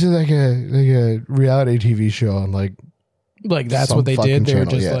a reality TV show on like Like that's some what they fucking did. They were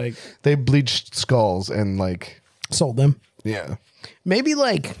channel, just yeah. like they bleached skulls and like sold them. yeah. Maybe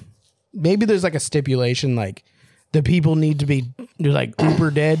there's like a stipulation like the people need to be like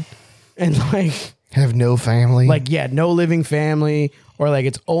uber dead and like Have no family. no living family, or like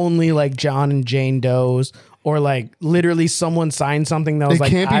it's only like John and Jane Does, or like literally someone signed something that was it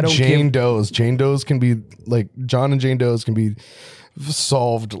like can't be I don't Jane give. Does. Jane Does can be like John and Jane Does can be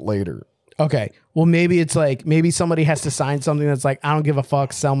solved later. Okay, well maybe it's like maybe somebody has to sign something that's like I don't give a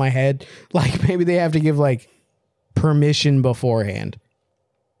fuck, sell my head. Like maybe they have to give like permission beforehand.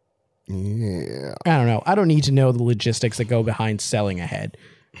 Yeah, I don't know. I don't need to know the logistics that go behind selling a head.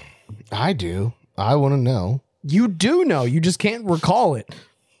 I do. I want to know. You do know. You just can't recall it.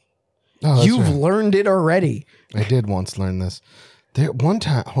 Oh, that's You've right. learned it already. I did once learn this. There one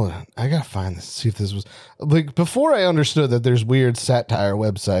time, hold on, I gotta find this. See if this was like before I understood that there's weird satire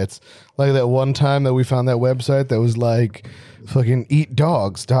websites. Like that one time that we found that website that was like fucking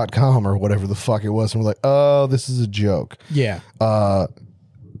eatdogs.com or whatever the fuck it was, and we're like, oh, this is a joke. Yeah.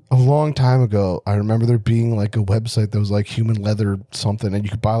 A long time ago, I remember there being like a website that was like human leather something, and you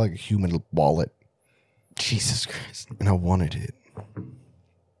could buy like a human wallet, Jesus Christ. and I wanted it.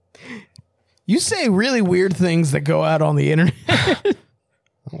 You say really weird things that go out on the internet. I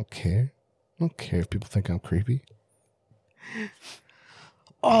don't care. I don't care if people think I'm creepy.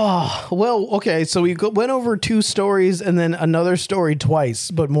 Oh, well, okay. So we went over 2 stories and then another story twice,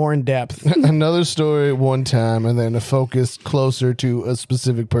 but more in depth. Another story one time, and then a focus closer to a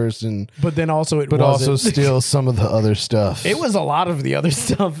specific person, But then also but also still some of the other stuff. it was a lot of the other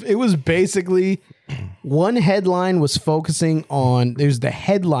stuff. It was basically one headline was focusing on, there's the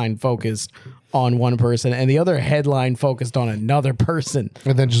headline focused on one person and the other headline focused on another person.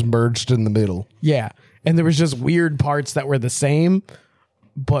 and then just merged in the middle. Yeah. And there was just weird parts that were the same,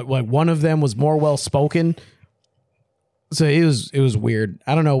 but like one of them was more well spoken. So it was weird.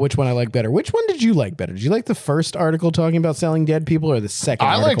 I don't know which one I like better. Which one did you like better? Did you like the first article talking about selling dead people or the second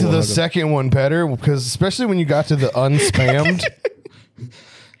I article? liked the second one better because especially when you got to the unspammed.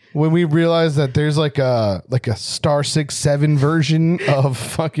 When we realized that there's like a *667 version of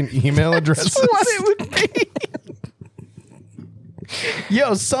fucking email addresses. That's what it would be.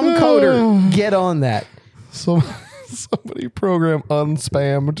 Yo, some coder, get on that. So somebody program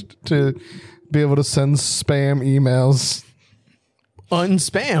unspammed to be able to send spam emails.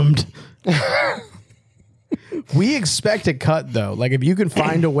 Unspammed. We expect a cut though. Like if you can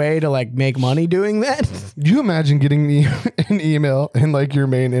find a way to like make money doing that. You imagine getting an email in like your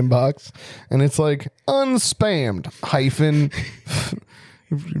main inbox and it's like unspammed hyphen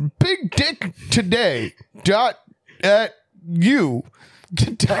big dick today dot at you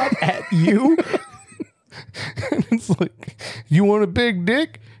Dot at you. and it's like you want a big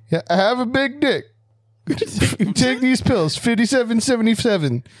dick? Yeah, I have a big dick. Take these pills,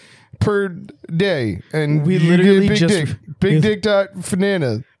 57.77 per day, and We you literally get just- big dick. Big dick dot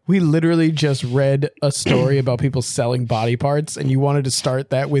banana. We literally just read a story about people selling body parts, and you wanted to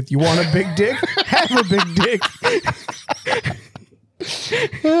start that with, you want a big dick? Have a big dick.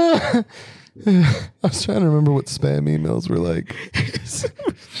 I was trying to remember what spam emails were like.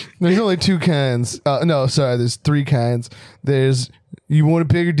 There's only two kinds. No, sorry, there's three kinds. There's, you want a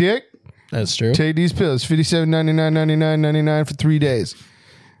bigger dick? That's true. Take these pills. $57.99 for 3 days.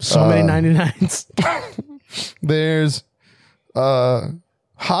 So many 99s. There's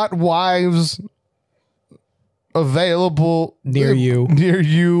hot wives available Near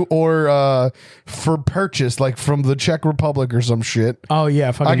you. or for purchase, like from the Czech Republic or some shit. Oh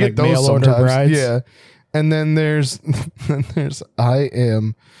yeah, fucking I get like those mail order sometimes. brides. Yeah. And then there's I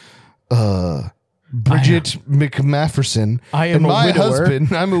am Bridget McMafferson. I am and a my widower.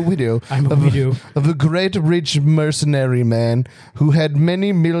 husband. I'm a widow. I'm a of widow. of a great rich mercenary man who had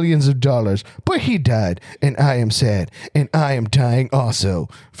many millions of dollars, but he died, and I am sad, and I am dying also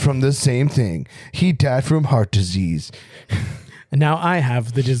from the same thing. He died from heart disease. And now I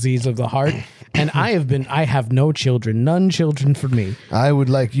have the disease of the heart, and I have no children, none children for me. I would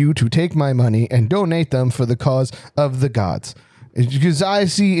like you to take my money and donate them for the cause of the gods. Because I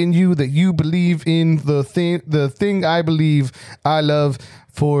see in you that you believe in the thing I believe I love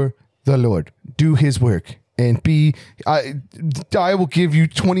for the Lord. Do his work and I will give you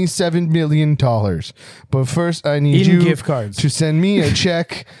 $27 million. But first I need In you gift cards. to send me a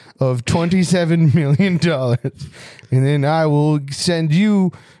check of $27 million. And then I will send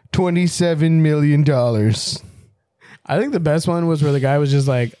you $27 million. I think the best one was where the guy was just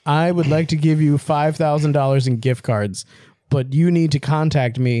like, I would like to give you $5,000 in gift cards, but you need to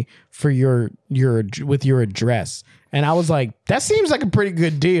contact me for your with your address. And I was like, that seems like a pretty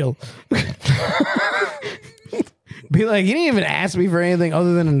good deal. Be like, he didn't even ask me for anything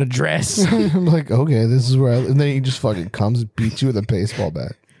other than an address. I'm like, okay, this is where and then he just fucking comes and beats you with a baseball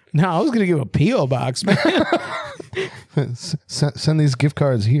bat. No, I was going to give a P.O. box, man. Send these gift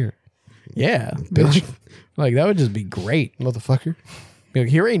cards here, Yeah. bitch. Like, that would just be great. Motherfucker. Be like,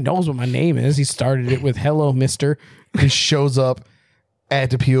 he already knows what my name is. He started it with, hello, mister. He shows up at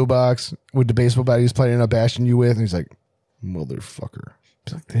the P.O. box with the baseball bat he's planning on bashing you with, and he's like, motherfucker.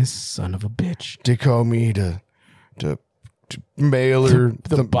 He's like, this son of a bitch. They call me to mailer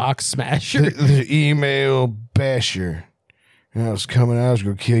The box smasher. the email basher. And I was coming out, I was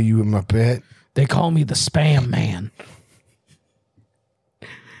going to kill you with my bat. They call me the spam man.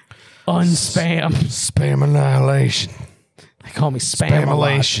 Unspam. Spam annihilation. They call me spam a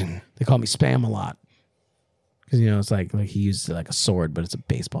lot. Spamulation. They call me spam a lot. Because, you know, it's like he uses it like a sword, but it's a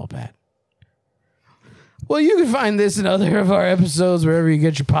baseball bat. Well, you can find this and other of our episodes wherever you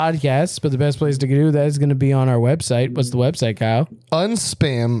get your podcasts, but the best place to do that is going to be on our website. What's the website, Kyle?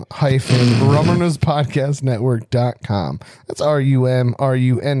 Unspam-rumrunners-podcast-network.com. That's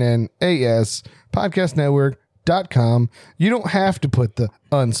RUMRUNNAS podcastnetwork.com. You don't have to put the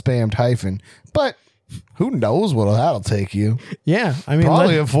unspammed hyphen, but who knows what that'll take you. Yeah, I mean,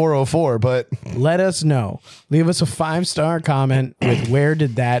 Probably a 404, but let us know. Leave us a 5-star comment with where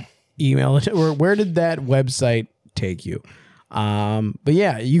did that email or where did that website take you. But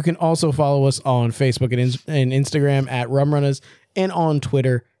yeah, you can also follow us on Facebook and Instagram at Rumrunners and on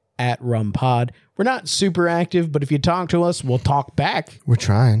Twitter at RumPod. We're not super active, but if you talk to us, we'll talk back. we're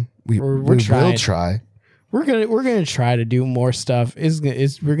trying. We will try. We're gonna try to do more stuff.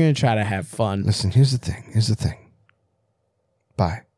 We're gonna try to have fun. Listen, here's the thing. Bye.